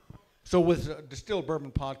 So with Distilled Bourbon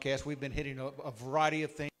Podcast, we've been hitting a variety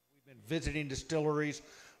of things. We've been visiting distilleries.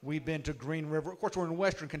 We've been to Green River. Of course, we're in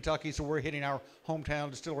Western Kentucky, so we're hitting our hometown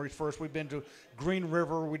distilleries first. We've been to Green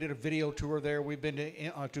River. We did a video tour there. We've been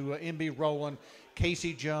to M.B. Rowland,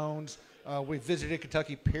 Casey Jones. We visited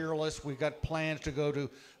Kentucky Peerless. We've got plans to go to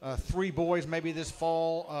Three Boys maybe this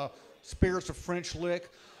fall, Spirits of French Lick.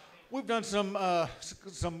 We've done some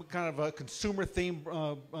kind of a consumer-themed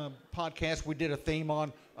podcast. We did a theme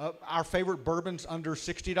on our favorite bourbons under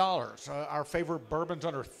 $60, our favorite bourbons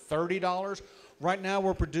under $30. Right now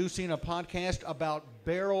we're producing a podcast about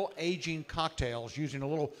barrel aging cocktails using a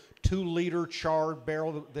little 2-liter charred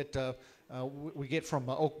barrel that we get from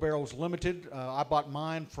Oak Barrels Limited. I bought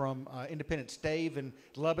mine from Independent Stave in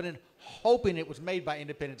Lebanon, hoping it was made by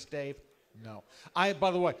Independent Stave. No. By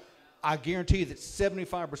the way, I guarantee you that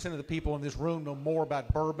 75% of the people in this room know more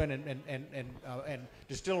about bourbon and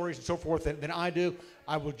distilleries and so forth than I do.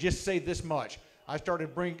 I will just say this much. I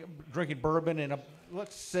started drinking bourbon in,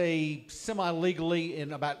 let's say, semi-legally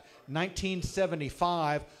in about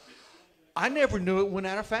 1975. I never knew it went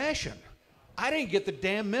out of fashion. I didn't get the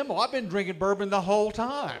damn memo. I've been drinking bourbon the whole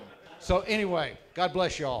time. So anyway, God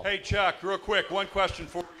bless y'all. Hey, Chuck, real quick, one question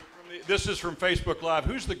for you. This is from Facebook Live.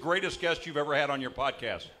 Who's the greatest guest you've ever had on your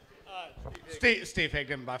podcast? Steve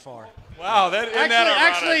Higdon by far. Wow, isn't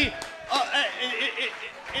that ironic?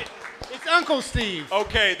 It's Uncle Steve.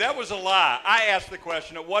 Okay, that was a lie. I asked the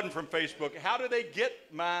question. It wasn't from Facebook. How do they get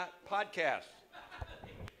my podcast?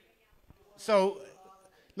 So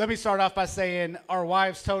let me start off by saying our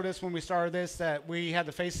wives told us when we started this that we had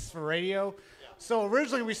the faces for radio. Yeah. So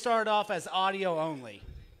originally we started off as audio only.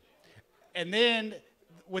 And then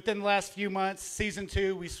within the last few months, season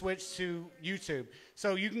 2, we switched to YouTube.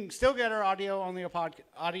 So you can still get our audio only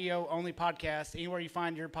podcast anywhere you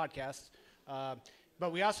find your podcast.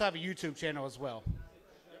 But we also have a YouTube channel as well.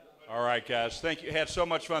 All right, guys. Thank you. Had so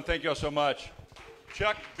much fun. Thank you all so much.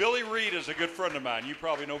 Chuck, Billy Reed is a good friend of mine. You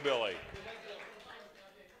probably know Billy.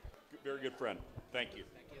 Very good friend. Thank you.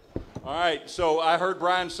 All right. So I heard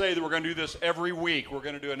Brian say that we're going to do this every week. We're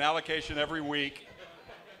going to do an allocation every week.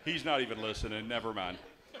 He's not even listening. Never mind.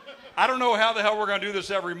 I don't know how the hell we're going to do this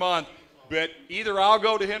every month, but either I'll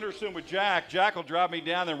go to Henderson with Jack. Jack will drive me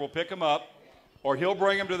down there and we'll pick him up. Or he'll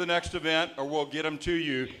bring them to the next event, or we'll get them to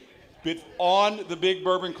you. But on the Big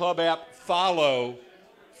Bourbon Club app, follow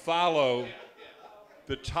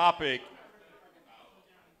the topic,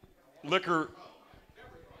 liquor,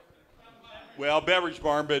 beverage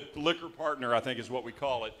barn, but liquor partner, I think is what we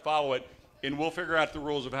call it. Follow it, and we'll figure out the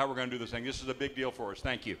rules of how we're going to do this thing. This is a big deal for us.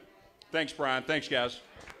 Thank you. Thanks, Brian. Thanks, guys.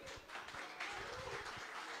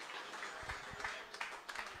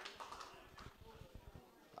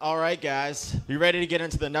 All right, guys. You ready to get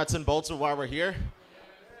into the nuts and bolts of why we're here?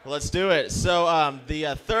 Let's do it. So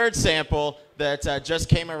the third sample that just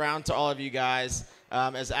came around to all of you guys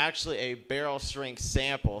is actually a barrel strength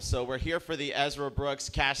sample. So we're here for the Ezra Brooks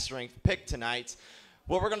cask strength pick tonight.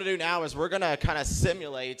 What we're going to do now is we're going to kind of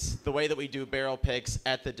simulate the way that we do barrel picks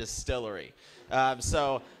at the distillery.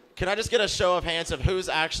 So can I just get a show of hands of who's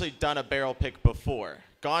actually done a barrel pick before?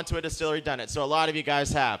 Gone to a distillery, done it. So a lot of you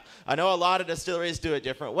guys have. I know a lot of distilleries do it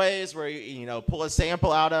different ways where you pull a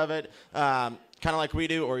sample out of it, kind of like we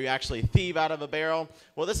do, or you actually thieve out of a barrel.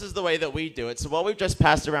 Well, this is the way that we do it. So what we've just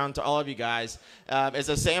passed around to all of you guys is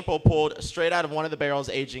a sample pulled straight out of one of the barrels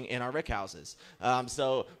aging in our rick houses.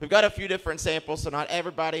 So we've got a few different samples, so not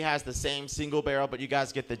everybody has the same single barrel, but you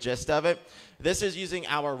guys get the gist of it. This is using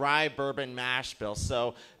our rye bourbon mash bill.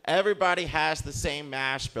 So everybody has the same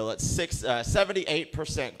mash bill. It's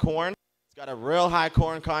 78% corn. It's Got a real high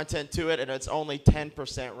corn content to it, and it's only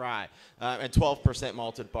 10% rye and 12%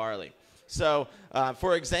 malted barley. So,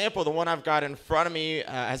 for example, the one I've got in front of me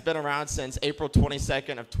has been around since April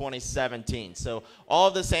 22nd of 2017. So all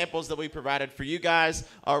of the samples that we provided for you guys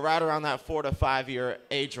are right around that 4 to 5 year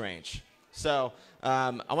age range. So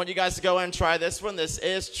I want you guys to go and try this one. This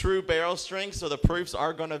is true barrel strength, so the proofs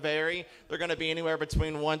are going to vary. They're going to be anywhere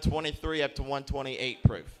between 123 up to 128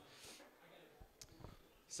 proof.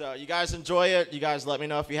 So you guys enjoy it. You guys let me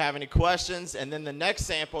know if you have any questions. And then the next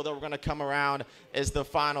sample that we're going to come around is the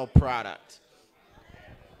final product.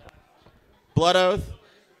 Blood Oath,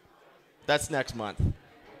 that's next month.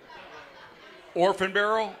 Orphan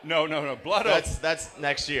barrel? No. Blood Oath. That's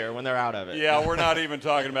next year when they're out of it. Yeah, we're not even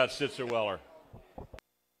talking about Sitzer-Weller.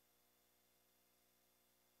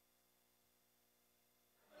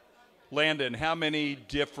 Landon, how many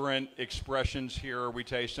different expressions here are we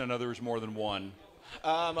tasting? I know there's more than one.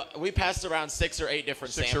 We passed around 6 or 8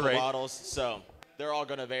 different sample bottles, so they're all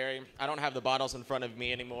going to vary. I don't have the bottles in front of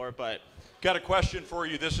me anymore, but. Got a question for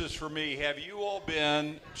you. This is for me. Have you all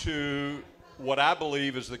been to what I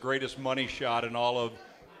believe is the greatest money shot in all of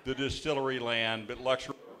the distillery land, but Lux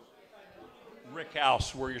Rick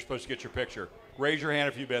House, where you're supposed to get your picture? Raise your hand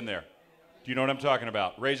if you've been there. Do you know what I'm talking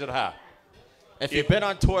about? Raise it high. If you've been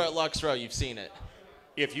on tour at Lux Row, you've seen it.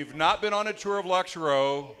 If you've not been on a tour of Lux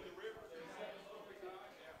Row,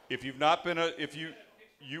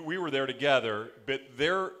 we were there together, but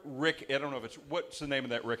Rick, I don't know what's the name of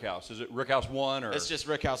that Rick House? Is it Rick House 1 or? It's just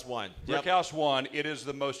Rick House 1. Rick House 1, it is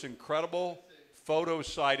the most incredible photo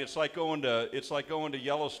site. It's like going to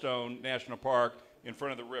Yellowstone National Park in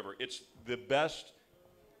front of the river. It's the best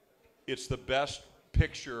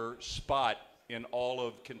picture spot in all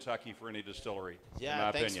of Kentucky for any distillery. Yeah,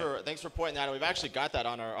 thanks for pointing that out. We've actually got that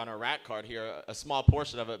on our rack card here, a small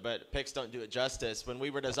portion of it, but pics don't do it justice. When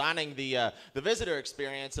we were designing the visitor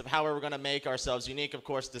experience of how we were going to make ourselves unique, of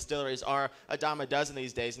course, distilleries are a dime a dozen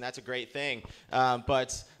these days, and that's a great thing.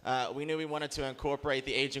 But we knew we wanted to incorporate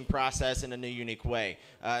the aging process in a new, unique way.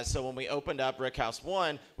 So when we opened up Rick House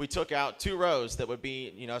 1, we took out 2 rows that would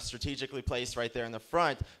be, strategically placed right there in the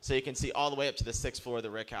front, so you can see all the way up to the 6th floor of the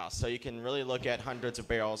Rick House. So you can really look at hundreds of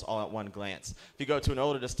barrels all at one glance. If you go to an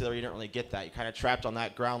older distillery, you don't really get that. You're kind of trapped on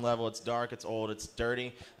that ground level. It's dark, it's old, it's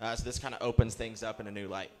dirty. So this kind of opens things up in a new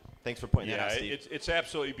light. Thanks for pointing that out, Steve. It's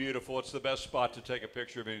absolutely beautiful. It's the best spot to take a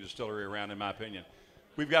picture of any distillery around, in my opinion.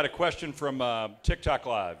 We've got a question from TikTok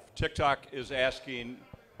Live. TikTok is asking,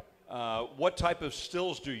 what type of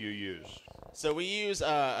stills do you use? So we use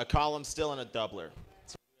a column still and a doubler.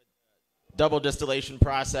 Double distillation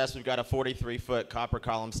process. We've got a 43-foot copper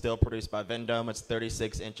column still produced by Vendome. It's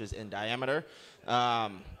 36 inches in diameter.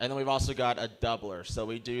 And then we've also got a doubler. So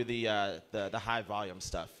we do the high volume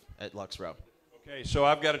stuff at Lux Row. Okay, so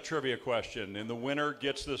I've got a trivia question. And the winner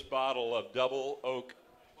gets this bottle of double oak.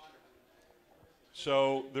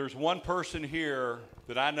 So there's one person here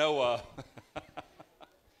that I know of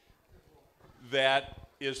that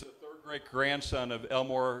is the third great grandson of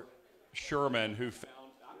Elmore Sherman, who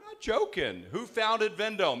founded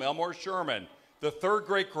Vendome. Elmore Sherman. The third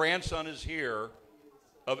great grandson is here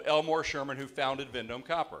of Elmore Sherman, who founded Vendome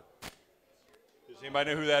Copper. Does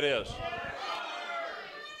anybody know who that is?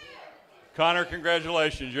 Connor,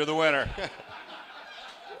 congratulations. You're the winner.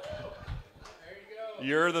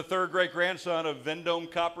 You're the third great grandson of Vendome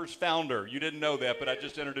Copper's founder. You didn't know that, but I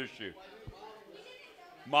just introduced you.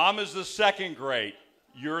 Mom is the second great.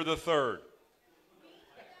 You're the third.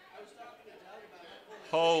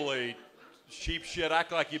 Holy sheep shit.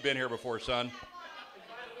 Act like you've been here before, son.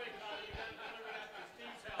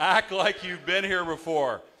 Act like you've been here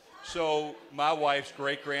before. So my wife's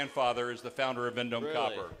great-grandfather is the founder of Vendome Really?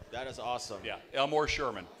 Copper. That is awesome. Yeah, Elmore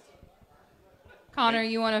Sherman. Connor,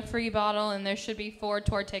 you want a free bottle, and there should be 4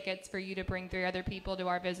 tour tickets for you to bring 3 other people to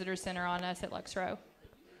our visitor center on us at Lux Row.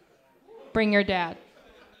 Bring your dad.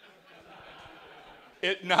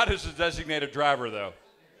 Not as a designated driver, though.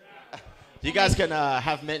 You guys can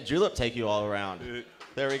have Mint Julep take you all around.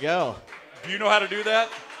 There we go. Do you know how to do that?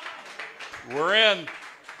 We're in.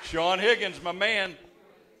 Sean Higgins, my man.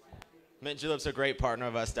 Mint Julep's a great partner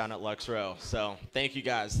of us down at Lux Row. So thank you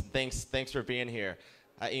guys. Thanks for being here.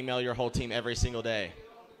 I email your whole team every single day.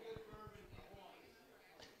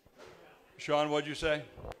 Sean, what'd you say?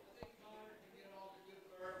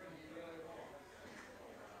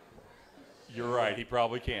 You're right. He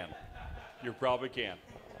probably can. You probably can.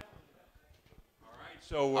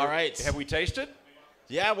 All right. Have we tasted?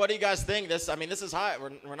 Yeah, what do you guys think? This is hot.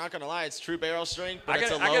 We're not going to lie. It's true barrel strength, but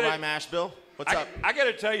it's a low rye mash bill. What's up? I got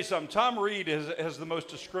to tell you something. Tom Reed has the most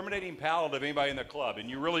discriminating palate of anybody in the club, and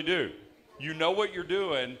you really do. You know what you're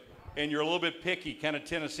doing, and you're a little bit picky, kind of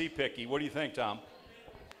Tennessee picky. What do you think, Tom?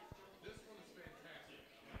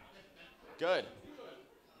 Good.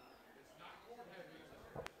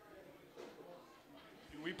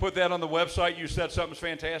 Can we put that on the website? You said something's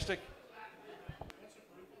fantastic?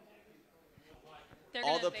 They're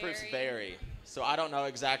All gonna the proofs vary. So I don't know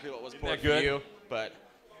exactly what was poured that for good? you, but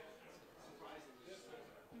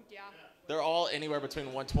Yeah. they're all anywhere between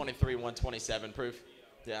 123 and 127 proof.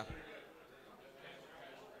 Yeah.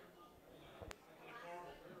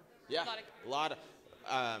 Yeah, a lot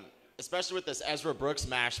of, especially with this Ezra Brooks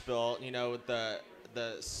mash bill, you know, the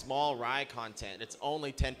small rye content, it's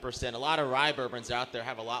only 10%. A lot of rye bourbons out there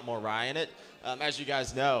have a lot more rye in it. As you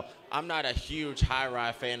guys know, I'm not a huge high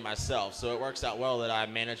rye fan myself, so it works out well that I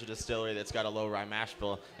manage a distillery that's got a low rye mash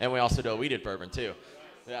bill, and we also do a wheated bourbon too.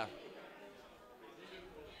 Yeah.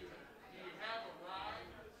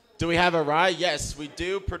 Do we have a rye? Yes, we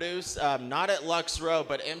do produce, not at Lux Row,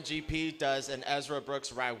 but MGP does an Ezra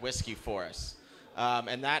Brooks rye whiskey for us.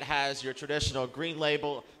 And that has your traditional green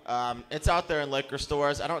label. It's out there in liquor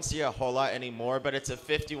stores. I don't see a whole lot anymore, but it's a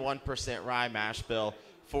 51% rye mash bill,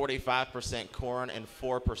 45% corn, and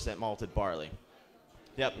 4% malted barley.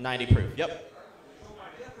 Yep, 90 proof. Yep.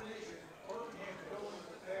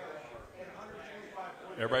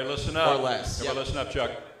 Everybody listen up. Or less. Everybody Yep. listen up,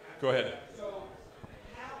 Chuck. Go ahead.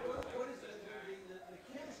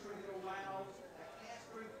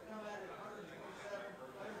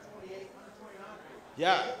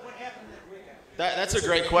 Yeah. That's a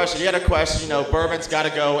great question. You had a question, you know, bourbon's got to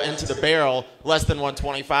go into the barrel less than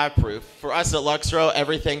 125 proof. For us at Lux Row,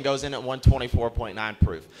 everything goes in at 124.9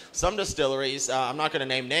 proof. Some distilleries, I'm not going to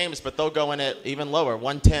name names, but they'll go in at even lower,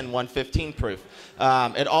 110, 115 proof.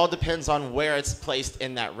 It all depends on where it's placed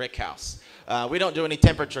in that rick house. We don't do any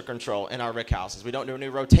temperature control in our rick houses. We don't do any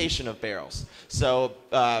rotation of barrels. So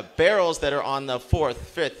barrels that are on the 4th,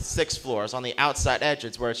 5th, 6th floors, on the outside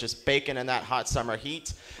edges where it's just baking in that hot summer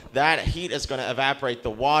heat, that heat is going to evaporate the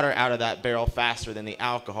water out of that barrel faster than the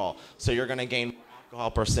alcohol. So you're going to gain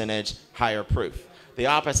alcohol percentage, higher proof. The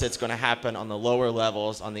opposite is going to happen on the lower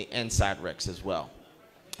levels on the inside ricks as well,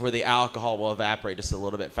 where the alcohol will evaporate just a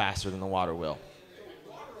little bit faster than the water will.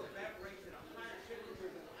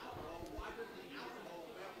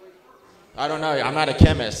 I don't know. I'm not a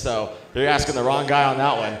chemist, so you're asking the wrong guy on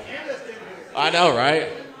that one. I know, right?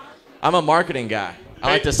 I'm a marketing guy.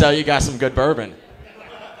 I like to sell you guys some good bourbon.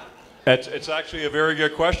 It's actually a very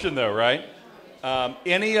good question, though, right?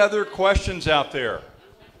 Any other questions out there?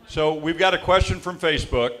 So we've got a question from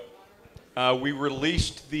Facebook. We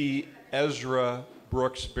released the Ezra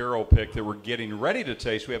Brooks barrel pick that we're getting ready to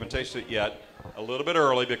taste. We haven't tasted it yet, a little bit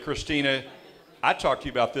early, but Christina, I talked to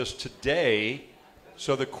you about this today.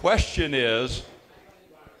 So the question is,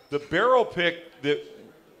 the barrel pick that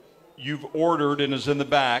you've ordered and is in the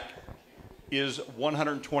back is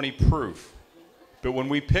 120 proof. But when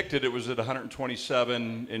we picked it, it was at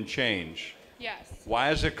 127 and change. Yes. Why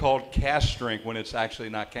is it called cast strength when it's actually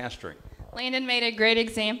not cast strength? Landon made a great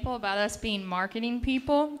example about us being marketing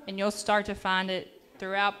people, and you'll start to find it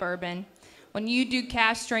throughout bourbon. When you do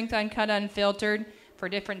cast strength uncut unfiltered, for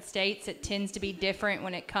different states, it tends to be different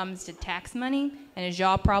when it comes to tax money. And as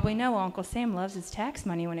y'all probably know, Uncle Sam loves his tax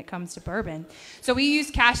money when it comes to bourbon. So we use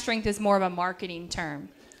cast strength as more of a marketing term.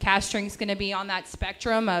 Cast strength is going to be on that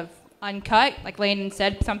spectrum of uncut. Like Landon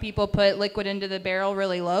said, some people put liquid into the barrel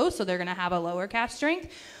really low, so they're going to have a lower cast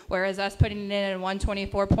strength. Whereas us putting it in at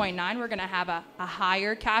 124.9, we're going to have a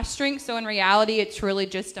higher cast strength. So in reality, it's really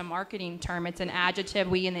just a marketing term. It's an adjective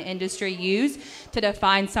we in the industry use to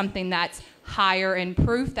define something that's higher in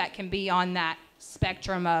proof that can be on that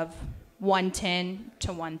spectrum of 110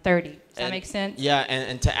 to 130. Does that make sense? Yeah,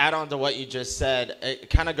 and to add on to what you just said, it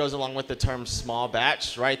kind of goes along with the term small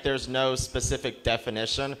batch, right? There's no specific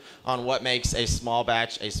definition on what makes a small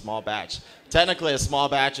batch a small batch. Technically, a small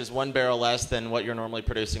batch is one barrel less than what you're normally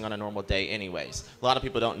producing on a normal day anyways. A lot of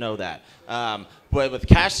people don't know that. But with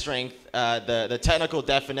cast strength, the technical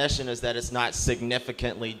definition is that it's not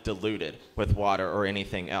significantly diluted with water or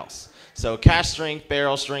anything else. So cast strength,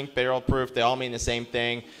 barrel proof, they all mean the same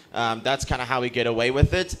thing. That's kind of how we get away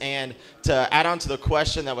with it. And to add on to the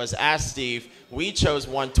question that was asked, Steve, we chose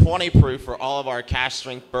 120 proof for all of our cast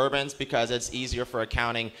strength bourbons because it's easier for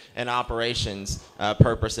accounting and operations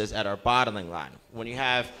purposes at our bottling line. When you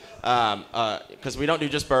have, because we don't do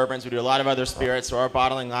just bourbons, we do a lot of other spirits, so our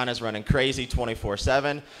bottling line is running crazy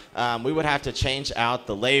 24/7. We would have to change out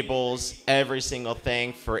the labels, every single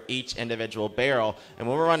thing for each individual barrel. And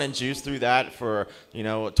when we're running juice through that for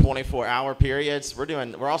 24-hour periods,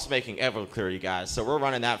 we're also making Everclear, you guys. So we're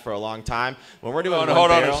running that for a long time. When we're doing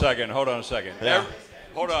hold on a second. Yeah.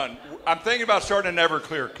 Hold on. I'm thinking about starting an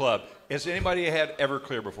Everclear club. Has anybody had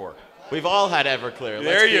Everclear before? We've all had Everclear.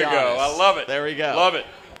 There you go. I love it. There we go. Love it.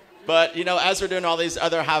 But, as we're doing all these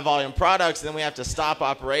other high-volume products, then we have to stop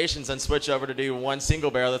operations and switch over to do one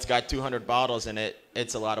single barrel that's got 200 bottles in it.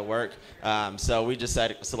 It's a lot of work. So we just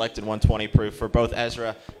selected 120 proof for both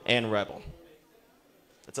Ezra and Rebel.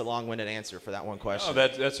 That's a long-winded answer for that one question. Oh,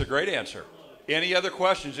 that's a great answer. Any other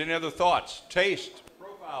questions? Any other thoughts? Taste,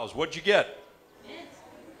 profiles. What'd you get?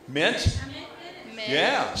 Mint? Mint.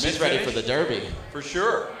 Yeah. She's mint ready finish? for the Derby. For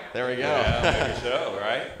sure. There we go. Yeah, maybe so,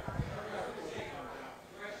 right?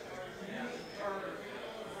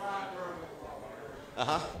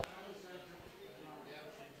 Uh-huh.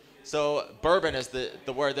 So bourbon is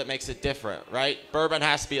the word that makes it different, right? Bourbon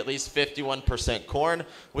has to be at least 51% corn.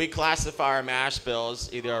 We classify our mash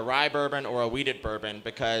bills either a rye bourbon or a wheated bourbon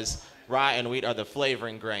because rye and wheat are the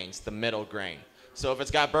flavoring grains, the middle grain. So if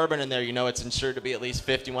it's got bourbon in there, it's ensured to be at least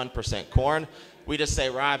 51% corn. We just say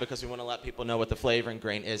rye because we want to let people know what the flavoring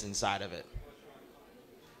grain is inside of it.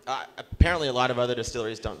 Apparently a lot of other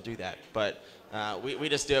distilleries don't do that, but we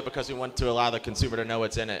just do it because we want to allow the consumer to know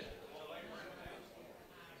what's in it.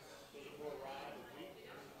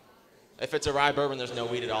 If it's a rye bourbon, there's no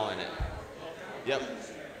wheat at all in it.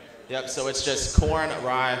 Yep, so it's just corn,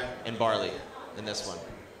 rye, and barley in this one.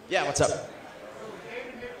 Yeah, what's up?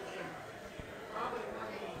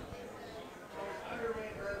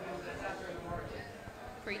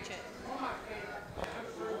 Preach it.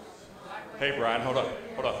 Hey, Brian, hold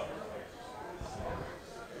on.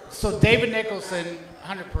 So David Nicholson,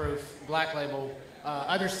 100 proof, black label.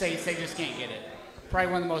 Other states, they just can't get it.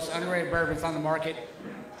 Probably one of the most underrated bourbons on the market.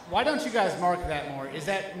 Why don't you guys market that more? Is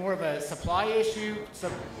that more of a supply issue?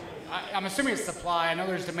 I'm assuming it's supply. I know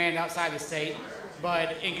there's demand outside the state,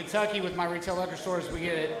 but in Kentucky with my retail liquor stores, we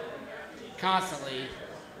get it constantly.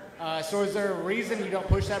 So is there a reason you don't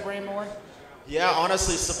push that brand more? Yeah,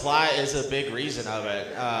 honestly, supply is a big reason of it.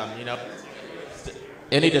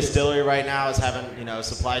 Any distillery right now is having,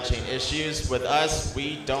 supply chain issues. With us,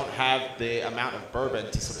 we don't have the amount of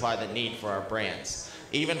bourbon to supply the need for our brands.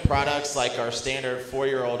 Even products like our standard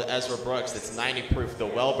 4-year-old Ezra Brooks that's 90 proof, the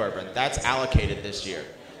well bourbon, that's allocated this year.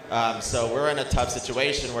 So we're in a tough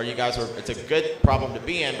situation where it's a good problem to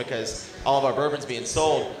be in because all of our bourbon's being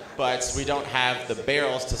sold, but we don't have the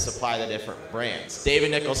barrels to supply the different brands.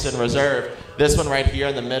 David Nicholson Reserve, this one right here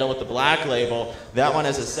in the middle with the black label, that one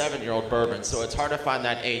is a 7-year-old bourbon. So it's hard to find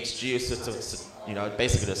that aged juice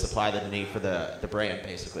basically to supply the need for the brand,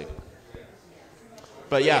 basically.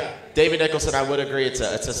 But yeah, David Nicholson, I would agree, it's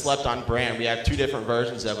a slept-on brand. We have 2 different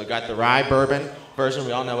versions of it. We've got the rye bourbon version.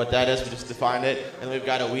 We all know what that is. We just defined it. And then we've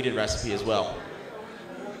got a wheated recipe as well.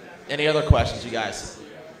 Any other questions, you guys?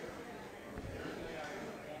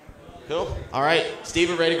 Cool. All right. Steve,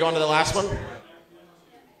 we're ready to go on to the last one?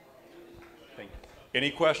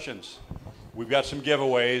 Any questions? We've got some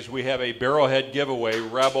giveaways. We have a barrelhead giveaway.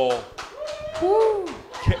 Rebel.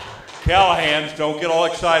 Callahan's, don't get all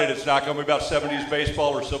excited. It's not going to be about 70s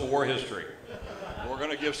baseball or Civil War history. We're going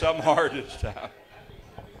to give something hard this time.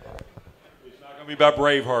 It's not going to be about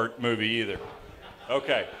Braveheart movie either.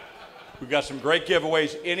 Okay. We've got some great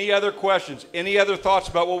giveaways. Any other questions? Any other thoughts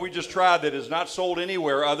about what we just tried that is not sold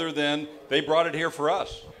anywhere other than they brought it here for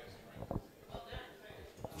us?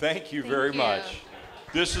 Thank you very much.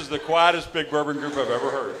 This is the quietest big bourbon group I've ever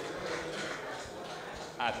heard.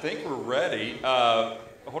 I think we're ready.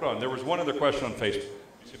 Hold on, there was one other question on Facebook. Let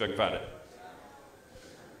me see if I can find it.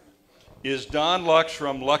 Is Don Lux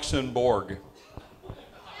from Luxembourg?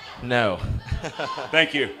 No.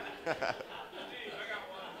 Thank you.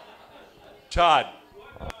 Todd.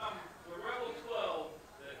 The Rebel 12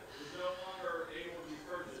 that is no longer able to be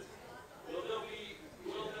purchased, will there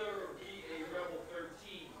be a Rebel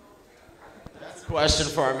 13? That's a question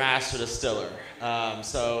for our master distiller.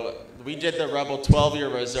 So we did the Rebel 12-year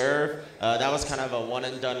reserve. That was kind of a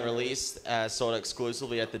one-and-done release, sold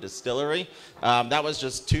exclusively at the distillery. That was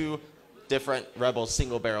just 2 different Rebel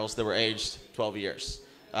single barrels that were aged 12 years.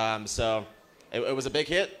 So it was a big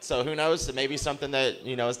hit. So who knows? It may be something that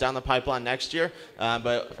is down the pipeline next year.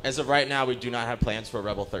 But as of right now, we do not have plans for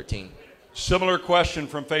Rebel 13. Similar question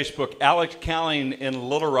from Facebook. Alex Calling in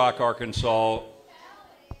Little Rock, Arkansas.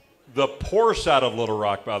 The poor side of Little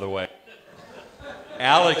Rock, by the way.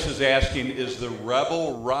 Alex is asking, is the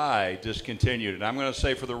Rebel Rye discontinued? And I'm going to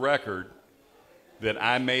say for the record that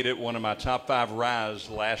I made it one of my top 5 ryes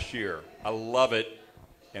last year. I love it.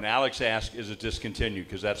 And Alex asked, is it discontinued?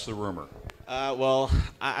 Because that's the rumor. Well,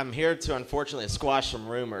 I'm here to unfortunately squash some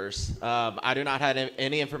rumors. I do not have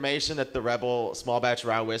any information that the Rebel small batch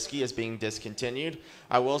rye whiskey is being discontinued.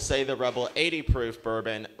 I will say the Rebel 80 proof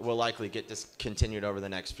bourbon will likely get discontinued over the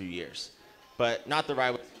next few years, but not the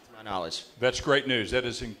rye whiskey to my knowledge. That's great news. That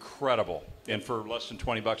is incredible. And for less than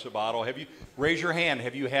 $20 a bottle, raise your hand?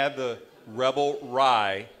 Have you had the Rebel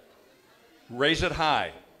Rye? Raise it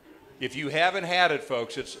high. If you haven't had it,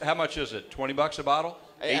 folks, how much is it? $20 a bottle?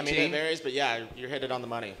 18? I mean, it varies, but yeah, you're hitting it on the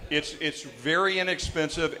money. It's very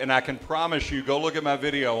inexpensive, and I can promise you, go look at my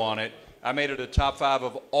video on it. I made it a top 5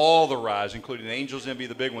 of all the ryes, including Angel's Envy,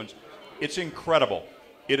 the big ones. It's incredible.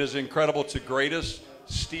 It is incredible. It's the greatest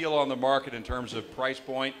steal on the market in terms of price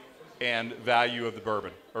point and value of the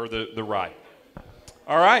bourbon, or the rye.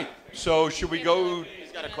 All right, so should we go?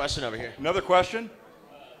 He's got a question over here. Another question?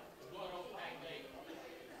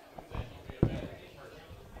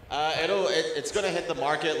 It's going to hit the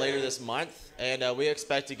market later this month, and we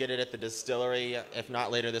expect to get it at the distillery, if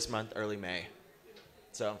not later this month, early May.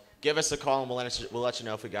 So give us a call, and we'll let you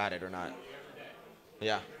know if we got it or not.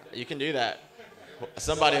 Yeah, you can do that.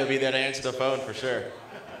 Somebody will be there to answer the phone for sure. Do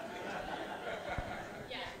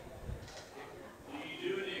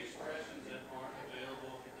you do any expressions that aren't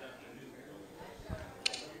available in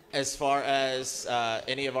Kentucky? As far as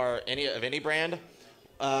any brand,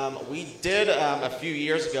 we did a few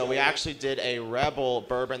years ago. We actually did a Rebel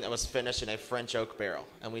bourbon that was finished in a French oak barrel,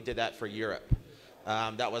 and we did that for Europe.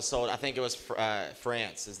 That was sold. I think it was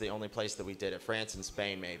France is the only place that we did it. France and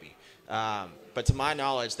Spain maybe. But to my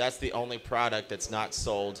knowledge, that's the only product that's not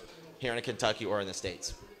sold here in Kentucky or in the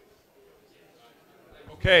States.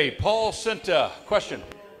 Okay, Paul Cinta, question.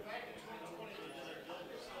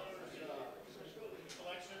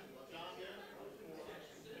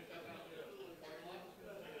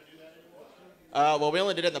 Well, we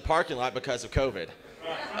only did it in the parking lot because of COVID.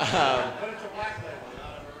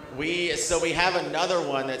 We have another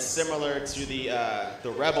one that's similar to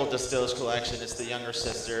the Rebel Distillers Collection. It's the younger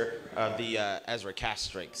sister of the Ezra cask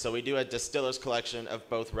strength. So we do a Distillers Collection of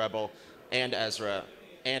both Rebel and Ezra,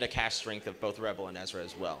 and a cask strength of both Rebel and Ezra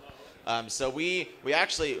as well. So we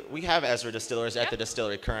have Ezra Distillers at the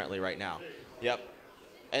distillery currently right now. Yep.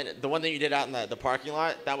 And the one that you did out in the parking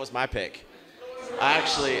lot, that was my pick. I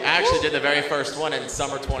actually did the very first one in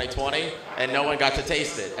summer 2020, and no one got to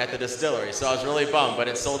taste it at the distillery. So I was really bummed, but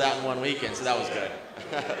it sold out in one weekend, so that was good.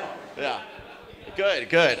 Yeah.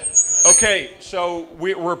 Good. Okay, so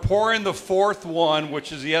we're pouring the 4th one,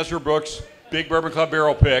 which is the Ezra Brooks Big Bourbon Club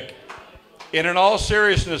Barrel Pick. And in all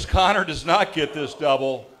seriousness, Connor does not get this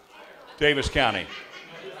double, Davis County.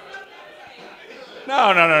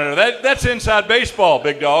 No. That's inside baseball,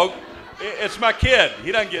 big dog. It's my kid.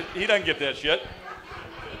 He doesn't get that shit.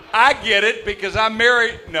 I get it because I'm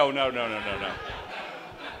married. No.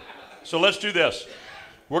 So let's do this.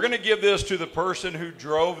 We're going to give this to the person who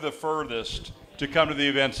drove the furthest to come to the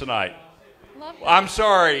event tonight. Love that. I'm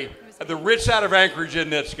sorry. The Ritz out of Anchorage,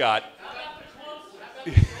 isn't it, Scott?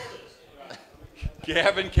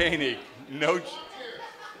 Gavin Koenig.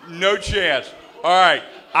 No chance. All right.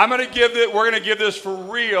 We're going to give this for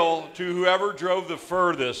real to whoever drove the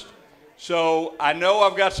furthest. So I know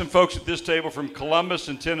I've got some folks at this table from Columbus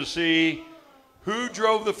and Tennessee. Who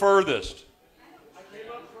drove the furthest? I came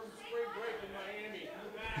up from spring break in Miami.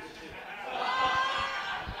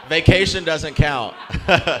 Vacation doesn't count.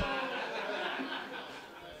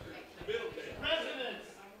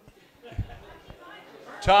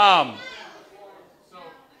 Tom.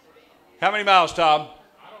 How many miles, Tom?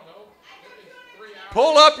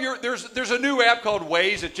 Pull up there's a new app called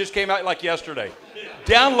Waze. It just came out like yesterday.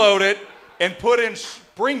 Download it and put in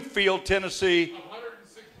Springfield, Tennessee.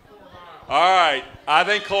 164 miles. All right. I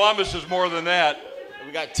think Columbus is more than that.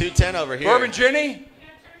 We got 210 over here. Bourbon Jenny?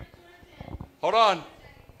 Hold on.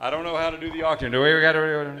 I don't know how to do the auction. Do we got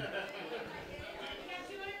to?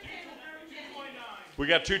 We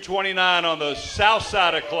got 229 on the south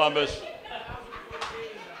side of Columbus.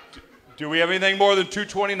 Do we have anything more than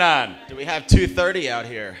 229? Do we have 230 out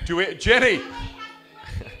here? Jenny?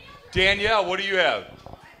 Danielle, what do you have?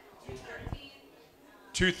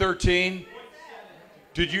 213.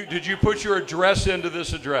 Did you put your address into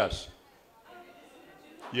this address?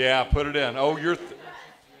 Yeah, put it in. Oh,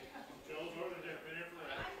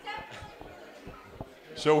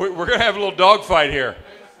 so we're going to have a little dogfight here.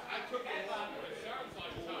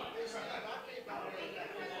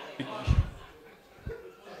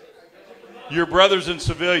 Your brother's in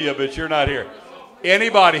Sevilla, but you're not here.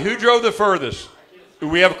 Anybody? Who drove the furthest? Do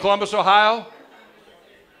we have Columbus, Ohio?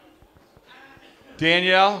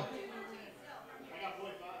 Danielle?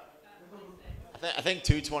 I think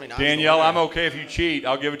 229. Danielle, I'm okay if you cheat.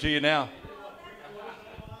 I'll give it to you now.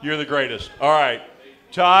 You're the greatest. All right.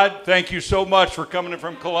 Todd, thank you so much for coming in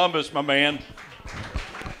from Columbus, my man.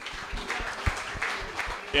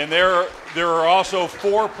 And there are also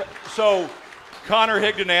 4. So Connor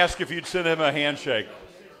Higdon asked if you'd send him a handshake.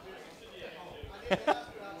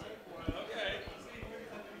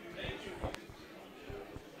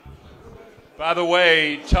 By the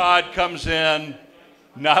way, Todd comes in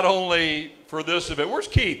not only for this event. Where's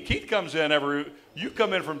Keith? Keith comes in you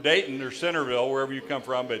come in from Dayton or Centerville, wherever you come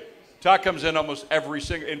from, but Todd comes in almost every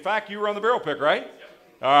single. In fact, you were on the barrel pick, right?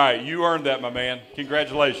 All right, you earned that, my man.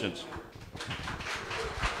 Congratulations.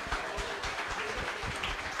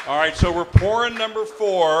 All right, so we're pouring number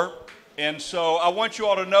 4, and so I want you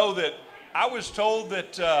all to know that I was told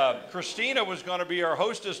that Christina was going to be our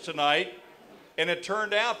hostess tonight, and it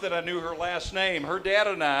turned out that I knew her last name. Her dad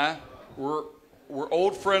and I were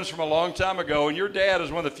old friends from a long time ago, and your dad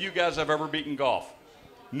is one of the few guys I've ever beaten golf.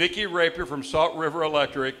 Nicky Rapier from Salt River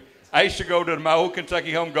Electric. I used to go to my old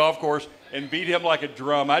Kentucky home golf course and beat him like a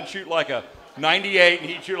drum. I'd shoot like a 98, and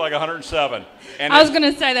he'd shoot like 107. And I was going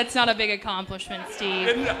to say that's not a big accomplishment,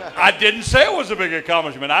 Steve. I didn't say it was a big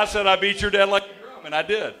accomplishment. I said I beat your dad like a drum, and I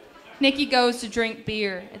did. Nikki goes to drink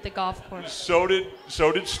beer at the golf course. So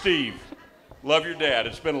did Steve. Love your dad.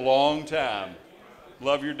 It's been a long time.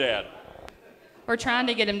 Love your dad. We're trying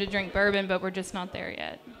to get him to drink bourbon, but we're just not there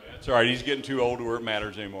yet. It's all right. He's getting too old to where it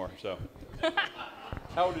matters anymore. So,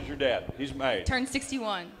 how old is your dad? He's married. Turned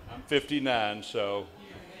 61. I'm 59. So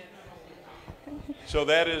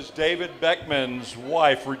that is David Beckman's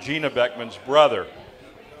wife, Regina Beckman's brother.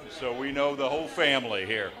 So we know the whole family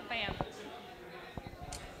here. Bam.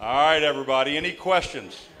 All right, everybody. Any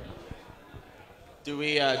questions? Do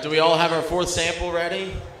we all have our 4th sample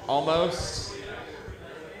ready? Almost.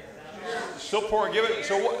 Still pouring. Give it.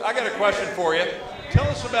 So I got a question for you. Tell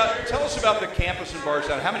us about the campus in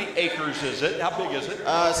Bardstown. How many acres is it? How big is it?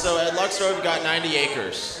 So at Lux Road, we've got 90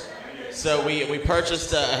 acres. So we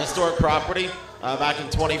purchased a historic property back in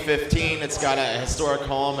 2015. It's got a historic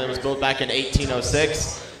home. It was built back in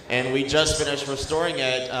 1806. And we just finished restoring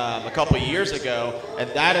it a couple years ago. And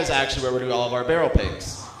that is actually where we do all of our barrel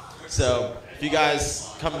picks. So if you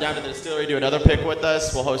guys come down to the distillery, do another pick with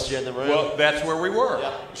us, we'll host you in the room. Well, that's where we were.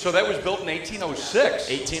 Yep. So that was built in 1806.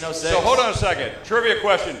 1806. So hold on a second. Trivia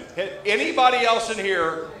question. Anybody else in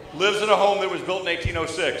here lives in a home that was built in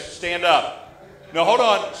 1806? Stand up. No, hold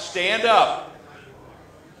on. Stand up.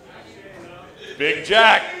 Big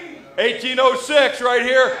Jack. 1806 right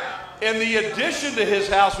here. And the addition to his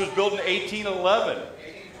house was built in 1811.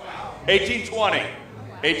 1820.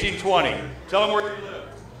 1820. Tell him where you live.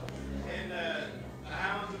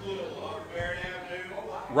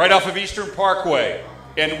 Right off of Eastern Parkway.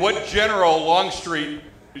 And what general, what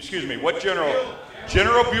general?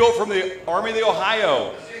 General Buell from the Army of the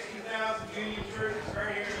Ohio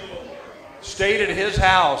stayed at his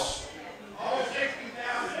house.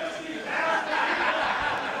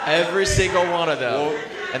 Every single one of them. Well,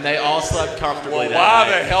 and they all slept comfortably that why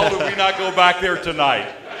night. the hell did we not go back there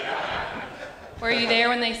tonight? Were you there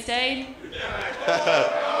when they stayed?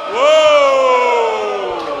 Whoa!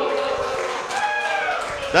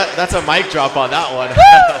 That's a mic drop on that one.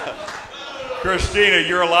 Christina,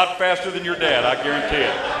 you're a lot faster than your dad, I guarantee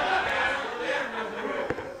it.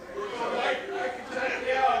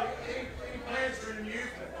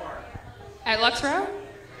 At Lux Row?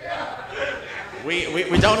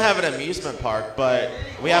 We don't have an amusement park, but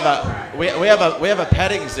we have a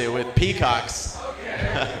petting zoo with peacocks.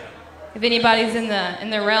 If anybody's in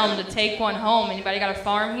the realm to take one home, anybody got a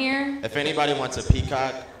farm here? If anybody wants a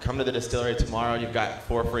peacock, come to the distillery tomorrow. You've got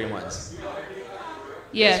 4 free ones.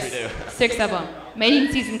 Yes, we do. 6 of them.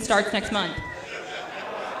 Mating season starts next month.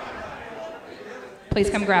 Please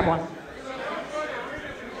come grab one.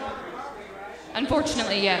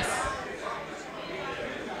 Unfortunately, yes.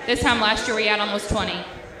 This time last year we had almost 20.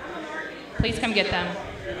 Please come get them.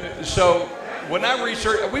 So when I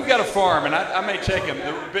research, we've got a farm, and I may take them,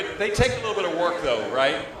 but they take a little bit of work, though,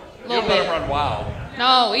 right? You don't let bit. them run wild.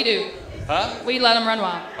 No, we do. Huh? We let them run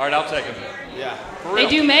wild. All right, I'll take them. Yeah. For They real.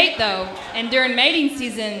 do mate, though, and during mating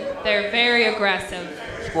season, they're very aggressive.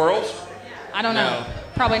 Squirrels? I don't know. No.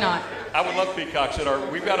 Probably not. I would love peacocks at our.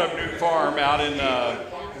 We've got a new farm out in Give me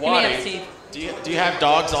up, Waddy. Steve. Do you have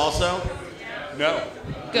dogs also? No.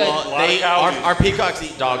 Good. A lot of cows. Our peacocks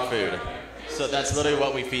eat dog food, so that's literally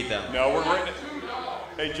what we feed them. No, we're renting it.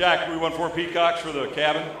 Hey, Jack, we want 4 peacocks for the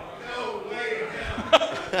cabin?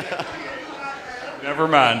 Never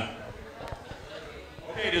mind.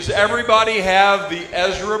 Okay, does everybody have the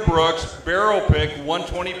Ezra Brooks Barrel Pick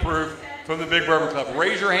 120 proof from the Big Bourbon Club?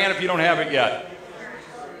 Raise your hand if you don't have it yet.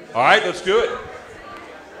 All right, let's do it.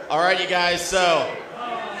 All right, you guys. So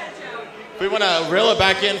We want to reel it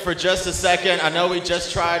back in for just a second. I know we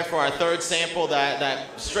just tried for our third sample,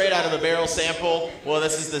 that straight out of the barrel sample. Well,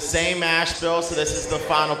 this is the same mash bill, so this is the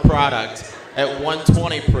final product at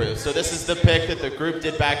 120 proof. So this is the pick that the group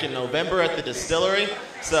did back in November at the distillery.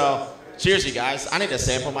 So cheers, you guys. I need a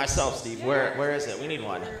sample myself, Steve. Where is it? We need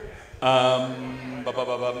one. Just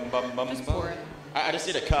pour it. I just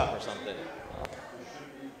need a cup or something.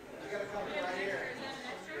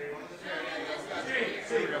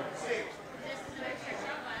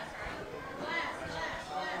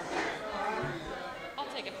 I'll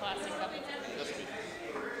take a plastic cup.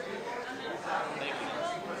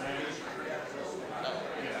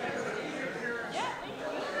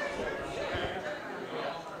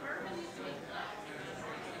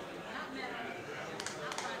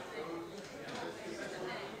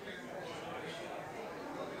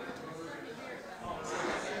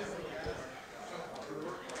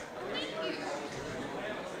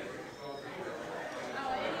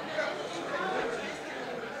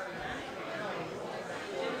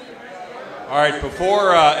 All right,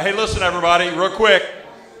 before, hey, listen, everybody, real quick.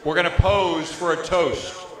 We're going to pose for a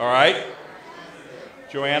toast, all right?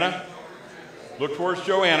 Joanna, look towards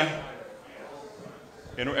Joanna.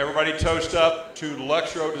 And everybody toast up to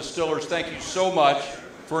Lux Row Distillers. Thank you so much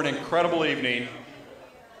for an incredible evening.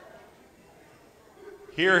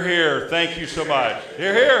 Hear, hear. Thank you so much.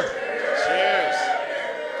 Hear, hear. Cheers.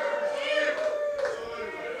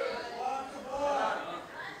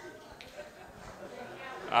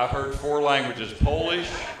 I've heard 4 languages: Polish,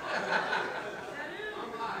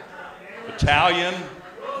 Italian,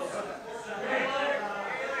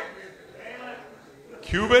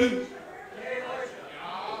 Cuban,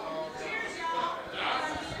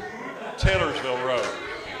 Taylorsville Road.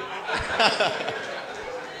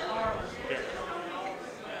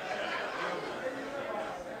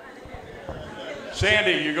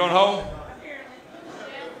 Sandy, you going home?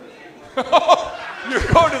 You're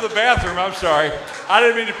going to the bathroom. I'm sorry. I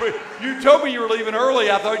didn't mean to put. You told me you were leaving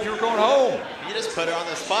early. I thought you were going home. You just put her on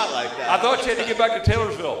the spot like that. I thought you had to get back to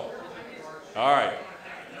Taylorsville. All right.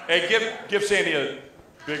 Hey, give Sandy a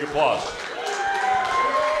big applause.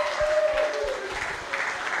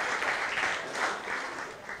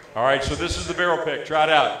 All right, so this is the barrel pick. Try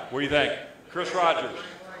it out. What do you think? Chris Rogers.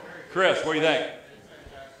 Chris, what do you think?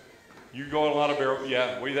 You go in a lot of barrel.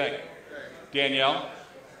 Yeah, what do you think? Danielle?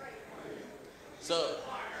 So,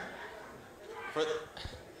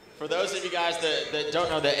 for those of you guys that don't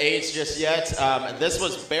know the age just yet, this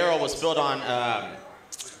barrel was filled on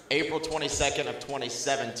April 22nd of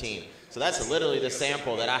 2017. So that's literally the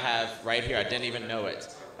sample that I have right here. I didn't even know it.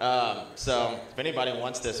 So if anybody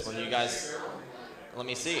wants this one, you guys, let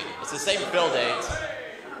me see. It's the same fill date.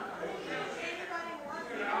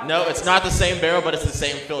 No, it's not the same barrel, but it's the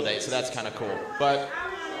same fill date, so that's kind of cool. But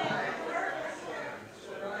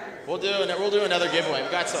we'll do another giveaway.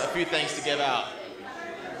 We've got a few things to give out.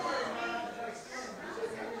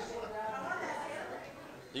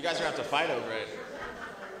 You guys are going to have to fight over it.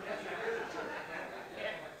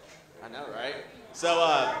 I know, right?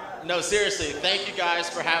 So, no, seriously, thank you guys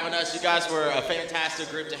for having us. You guys were a fantastic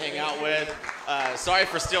group to hang out with. Sorry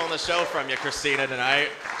for stealing the show from you, Christina, tonight.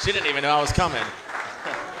 She didn't even know I was coming.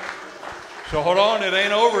 So hold on, it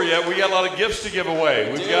ain't over yet. We got a lot of gifts to give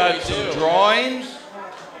away. We've got some drawings,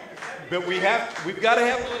 but we've got to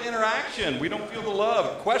have a little interaction. We don't feel the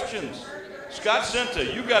love. Questions. Scott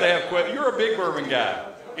Cinta, you got to have questions. You're a big bourbon guy.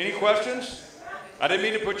 Any questions? I didn't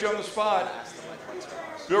mean to put you on the spot.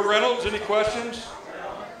 Bill Reynolds, any questions?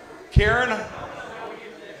 Karen,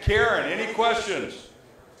 any questions?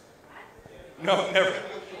 No, never.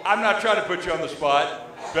 I'm not trying to put you on the spot.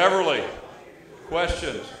 Beverly,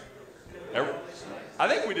 questions? I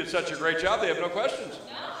think we did such a great job, they have no questions.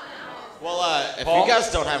 Well, if Paul? you guys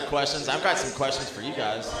don't have questions, I've got some questions for you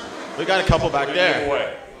guys. We've got a couple back there.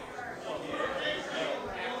 Away.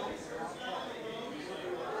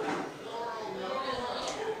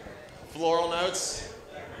 Floral notes.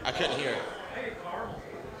 I couldn't hear it.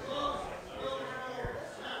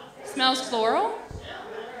 Smells floral?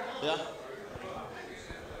 Yeah.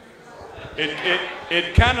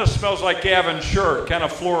 It kind of smells like Gavin's shirt, kind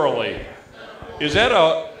of florally. Is that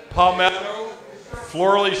a palmetto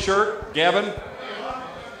florally shirt, Gavin?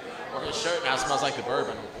 Or his shirt now smells like the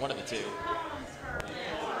bourbon. One of the two.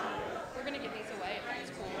 We're going to give these away if that's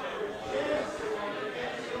cool.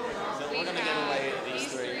 So we're going to give away these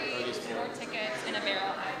three or these four. Tickets and a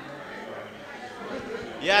barrel.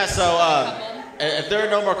 Yeah, so if there are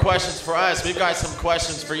no more questions for us, we've got some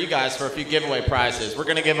questions for you guys for a few giveaway prizes. We're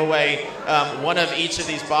going to give away one of each of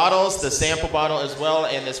these bottles, the sample bottle as well,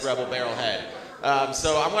 and this Rebel Barrel Head.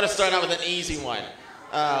 So I'm going to start out with an easy one.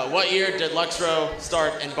 What year did Lux Row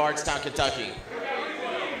start in Bardstown, Kentucky?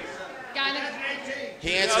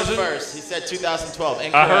 He answered first. He said 2012.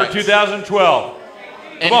 Incorrect. I heard 2012.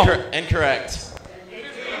 Come on. Incorrect.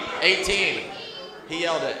 18. He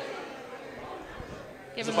yelled it.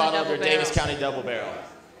 Give It's a him the bottle of double their barrel. Davis County Double Barrel.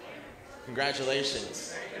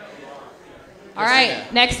 Congratulations. All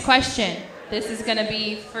right, next question. This is going to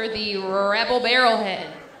be for the Rebel Barrelhead.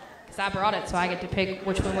 Because I brought it, so I get to pick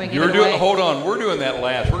which one we give it away. Hold on, we're doing that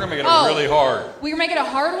last. We're gonna make it really hard. We're make it a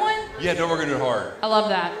hard one? Yeah, no, we're gonna do it hard. I love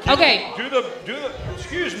that. Okay. Do the.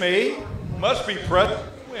 Excuse me. Must be present.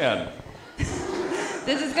 Win.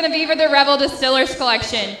 This is going to be for the Rebel Distillers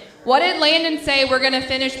Collection. What did Landon say we're going to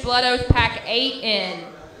finish Blood Oath Pack 8 in?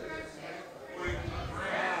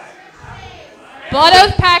 Blood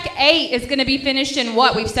Oath Pack 8 is going to be finished in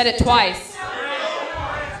what? We've said it twice.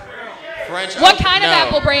 French What oak? kind of No.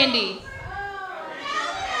 apple brandy?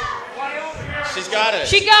 She's got it.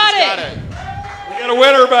 She got She's it. got it. We got a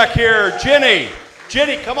winner back here, Jenny.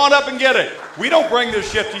 Jenny, come on up and get it. We don't bring this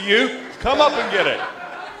shit to you. Come up and get it.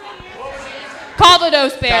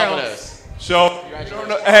 Calvados barrels. Calvados. So,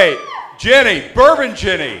 hey, Jenny, Bourbon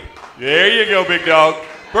Jenny. There you go, big dog.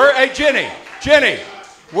 Hey, Jenny,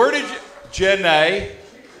 where did you, Jenny,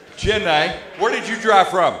 where did you drive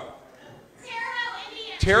from?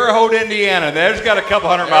 Terre Haute, Indiana. There's got a couple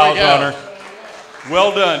hundred miles on her.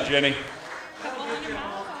 Well done, Jenny.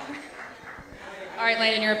 All right,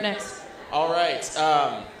 Landon, you're up next. All right.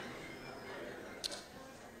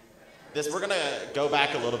 We're going to go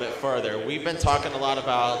back a little bit further. We've been talking a lot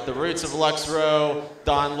about the roots of Lux Row,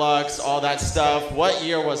 Don Lux, all that stuff. What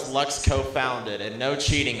year was Lux co-founded? And no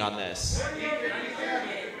cheating on this.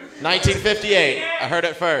 1958. I heard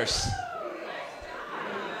it first.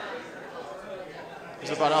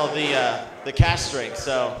 It's about all the cash strings.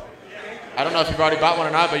 So I don't know if you've already bought one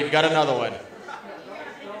or not, but you've got another one.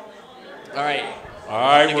 All right. All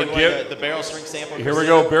right, We're we're giving the barrel strength sample. Here we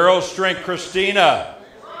go, barrel strength, Christina.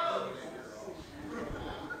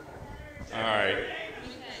 All right.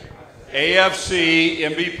 AFC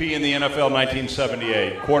MVP in the NFL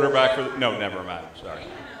 1978. Quarterback for no, never mind. Sorry.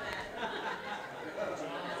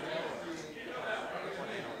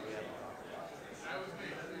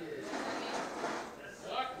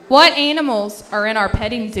 What animals are in our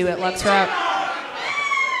petting zoo at Lux Row?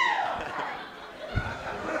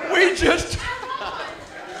 We just.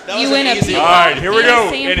 That was You an win a easy peacock. one. All right, here we go.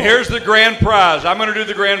 Sample. And here's the grand prize. I'm going to do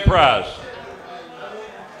the grand prize.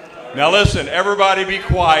 Now listen, everybody be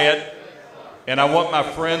quiet. And I want my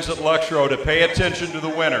friends at Lux Row to pay attention to the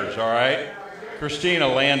winners, all right? Christina,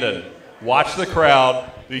 Landon, watch the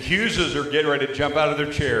crowd. The Hugheses are getting ready to jump out of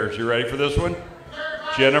their chairs. You ready for this one?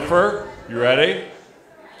 Jennifer, you ready?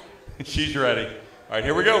 She's ready. All right,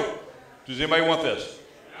 here we go. Does anybody want this?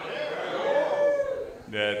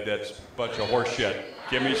 That's a bunch of horse shit.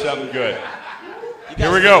 Give me something good. You guys Here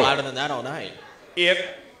we have been go. louder than that all night.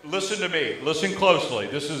 Listen to me. Listen closely.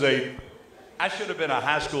 I should have been a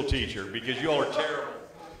high school teacher because you all are terrible.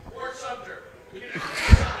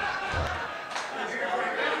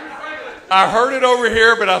 I heard it over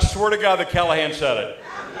here, but I swear to God that Callahan said it.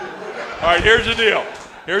 All right, here's the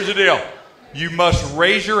deal. You must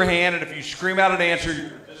raise your hand, and if you scream out an answer,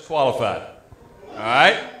 you're disqualified. All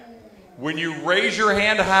right? When you raise your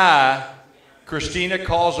hand high, Christina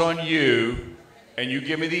calls on you, and you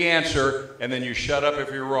give me the answer, and then you shut up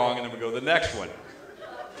if you're wrong, and then we go to the next one.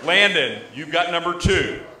 Landon, you've got number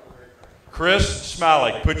 2. Chris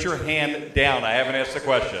Smiley, put your hand down. I haven't asked the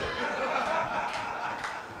question.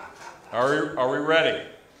 Are we ready?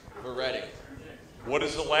 We're ready. What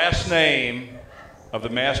is the last name of the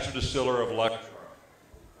master distiller of Lux?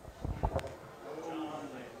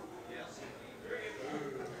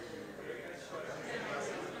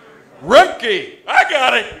 Rimke. I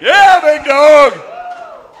got it. Yeah, big dog.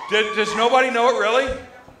 Does nobody know it really?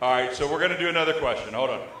 All right, so we're going to do another question. Hold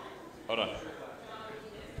on.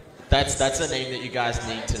 That's a name that you guys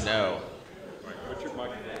need to know. Put your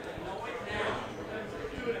microphone.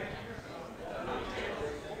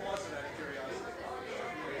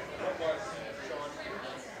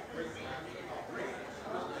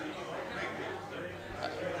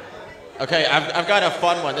 Okay, I've got a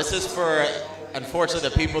fun one. This is for, unfortunately,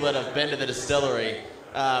 the people that have been to the distillery.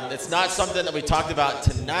 It's not something that we talked about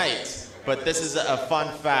tonight, but this is a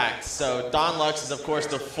fun fact. So Don Lux is, of course,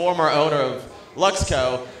 the former owner of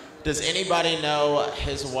Luxco. Does anybody know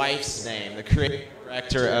his wife's name, the creative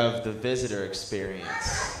director of the Visitor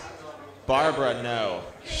Experience? Barbara, no.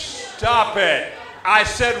 Stop it. I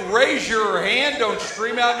said raise your hand. Don't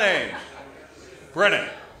scream out names. Brennan.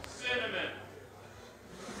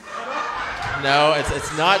 No,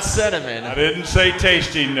 it's not cinnamon. I didn't say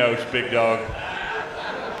tasting notes, big dog.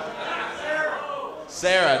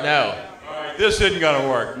 Sarah, no. This isn't going to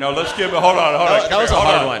work. No, let's give it. Hold on. That was a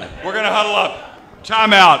hard one. We're going to huddle up.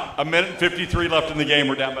 Timeout. 1:53 left in the game.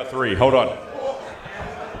 We're down by 3. Hold on.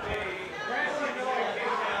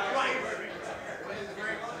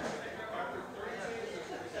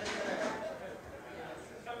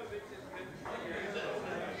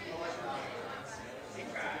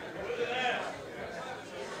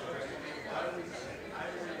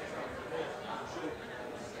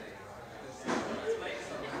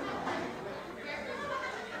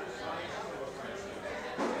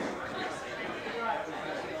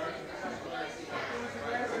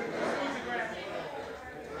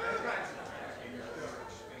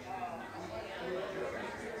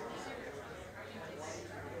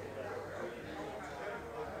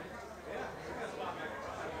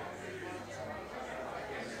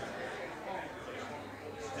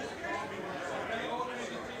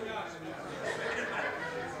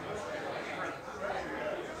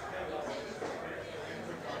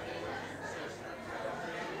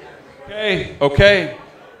 Okay.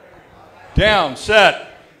 Down,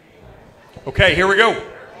 set. Okay, here we go.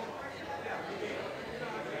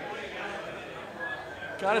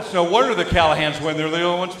 God, it's no wonder the Callahans win. They're the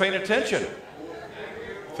only ones paying attention.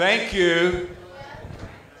 Thank you.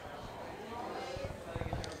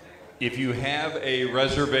 If you have a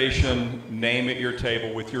reservation name at your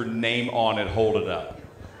table with your name on it, hold it up.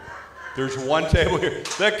 There's one table here.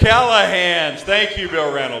 The Callahans. Thank you,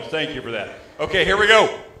 Bill Reynolds. Thank you for that. Okay, here we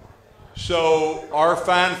go. So our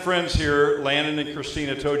fine friends here, Landon and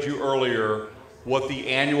Christina, told you earlier what the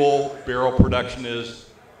annual barrel production is.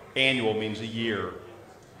 Annual means a year.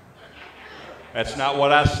 That's not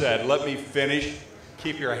what I said. Let me finish.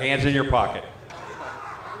 Keep your hands in your pocket.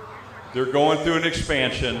 They're going through an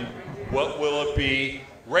expansion. What will it be?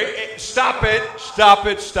 Stop it. Stop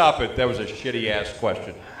it. Stop it. That was a shitty-ass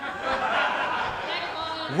question.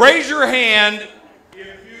 Raise your hand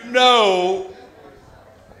if you know.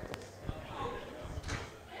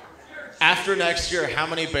 After next year, how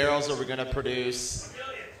many barrels are we going to produce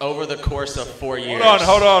over the course of 4 years?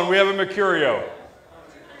 Hold on. We have a Mercurio.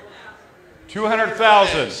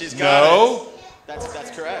 200,000. She's got it.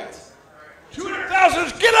 That's correct.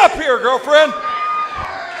 200,000. Get up here, girlfriend.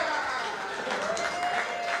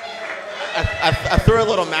 I threw a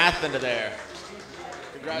little math into there.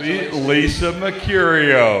 Congratulations. Lisa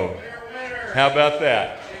Mercurio. How about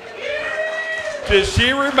that? Did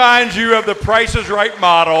she remind you of the Price is Right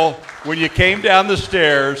model when you came down the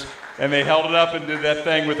stairs and they held it up and did that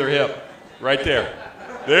thing with their hip? Right there.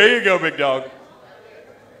 There you go, big dog.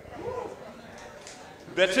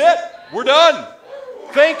 That's it. We're done.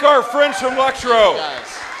 Thank our friends from Luxro.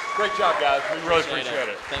 Great job, guys. We really appreciate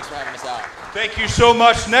it. Thanks for having us out. Thank you so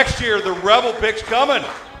much. Next year, the Rebel Pick's coming.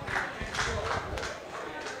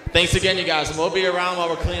 Thanks again, you guys. And we'll be around while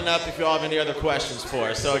we're cleaning up if you all have any other questions for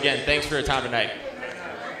us. So again, thanks for your time tonight.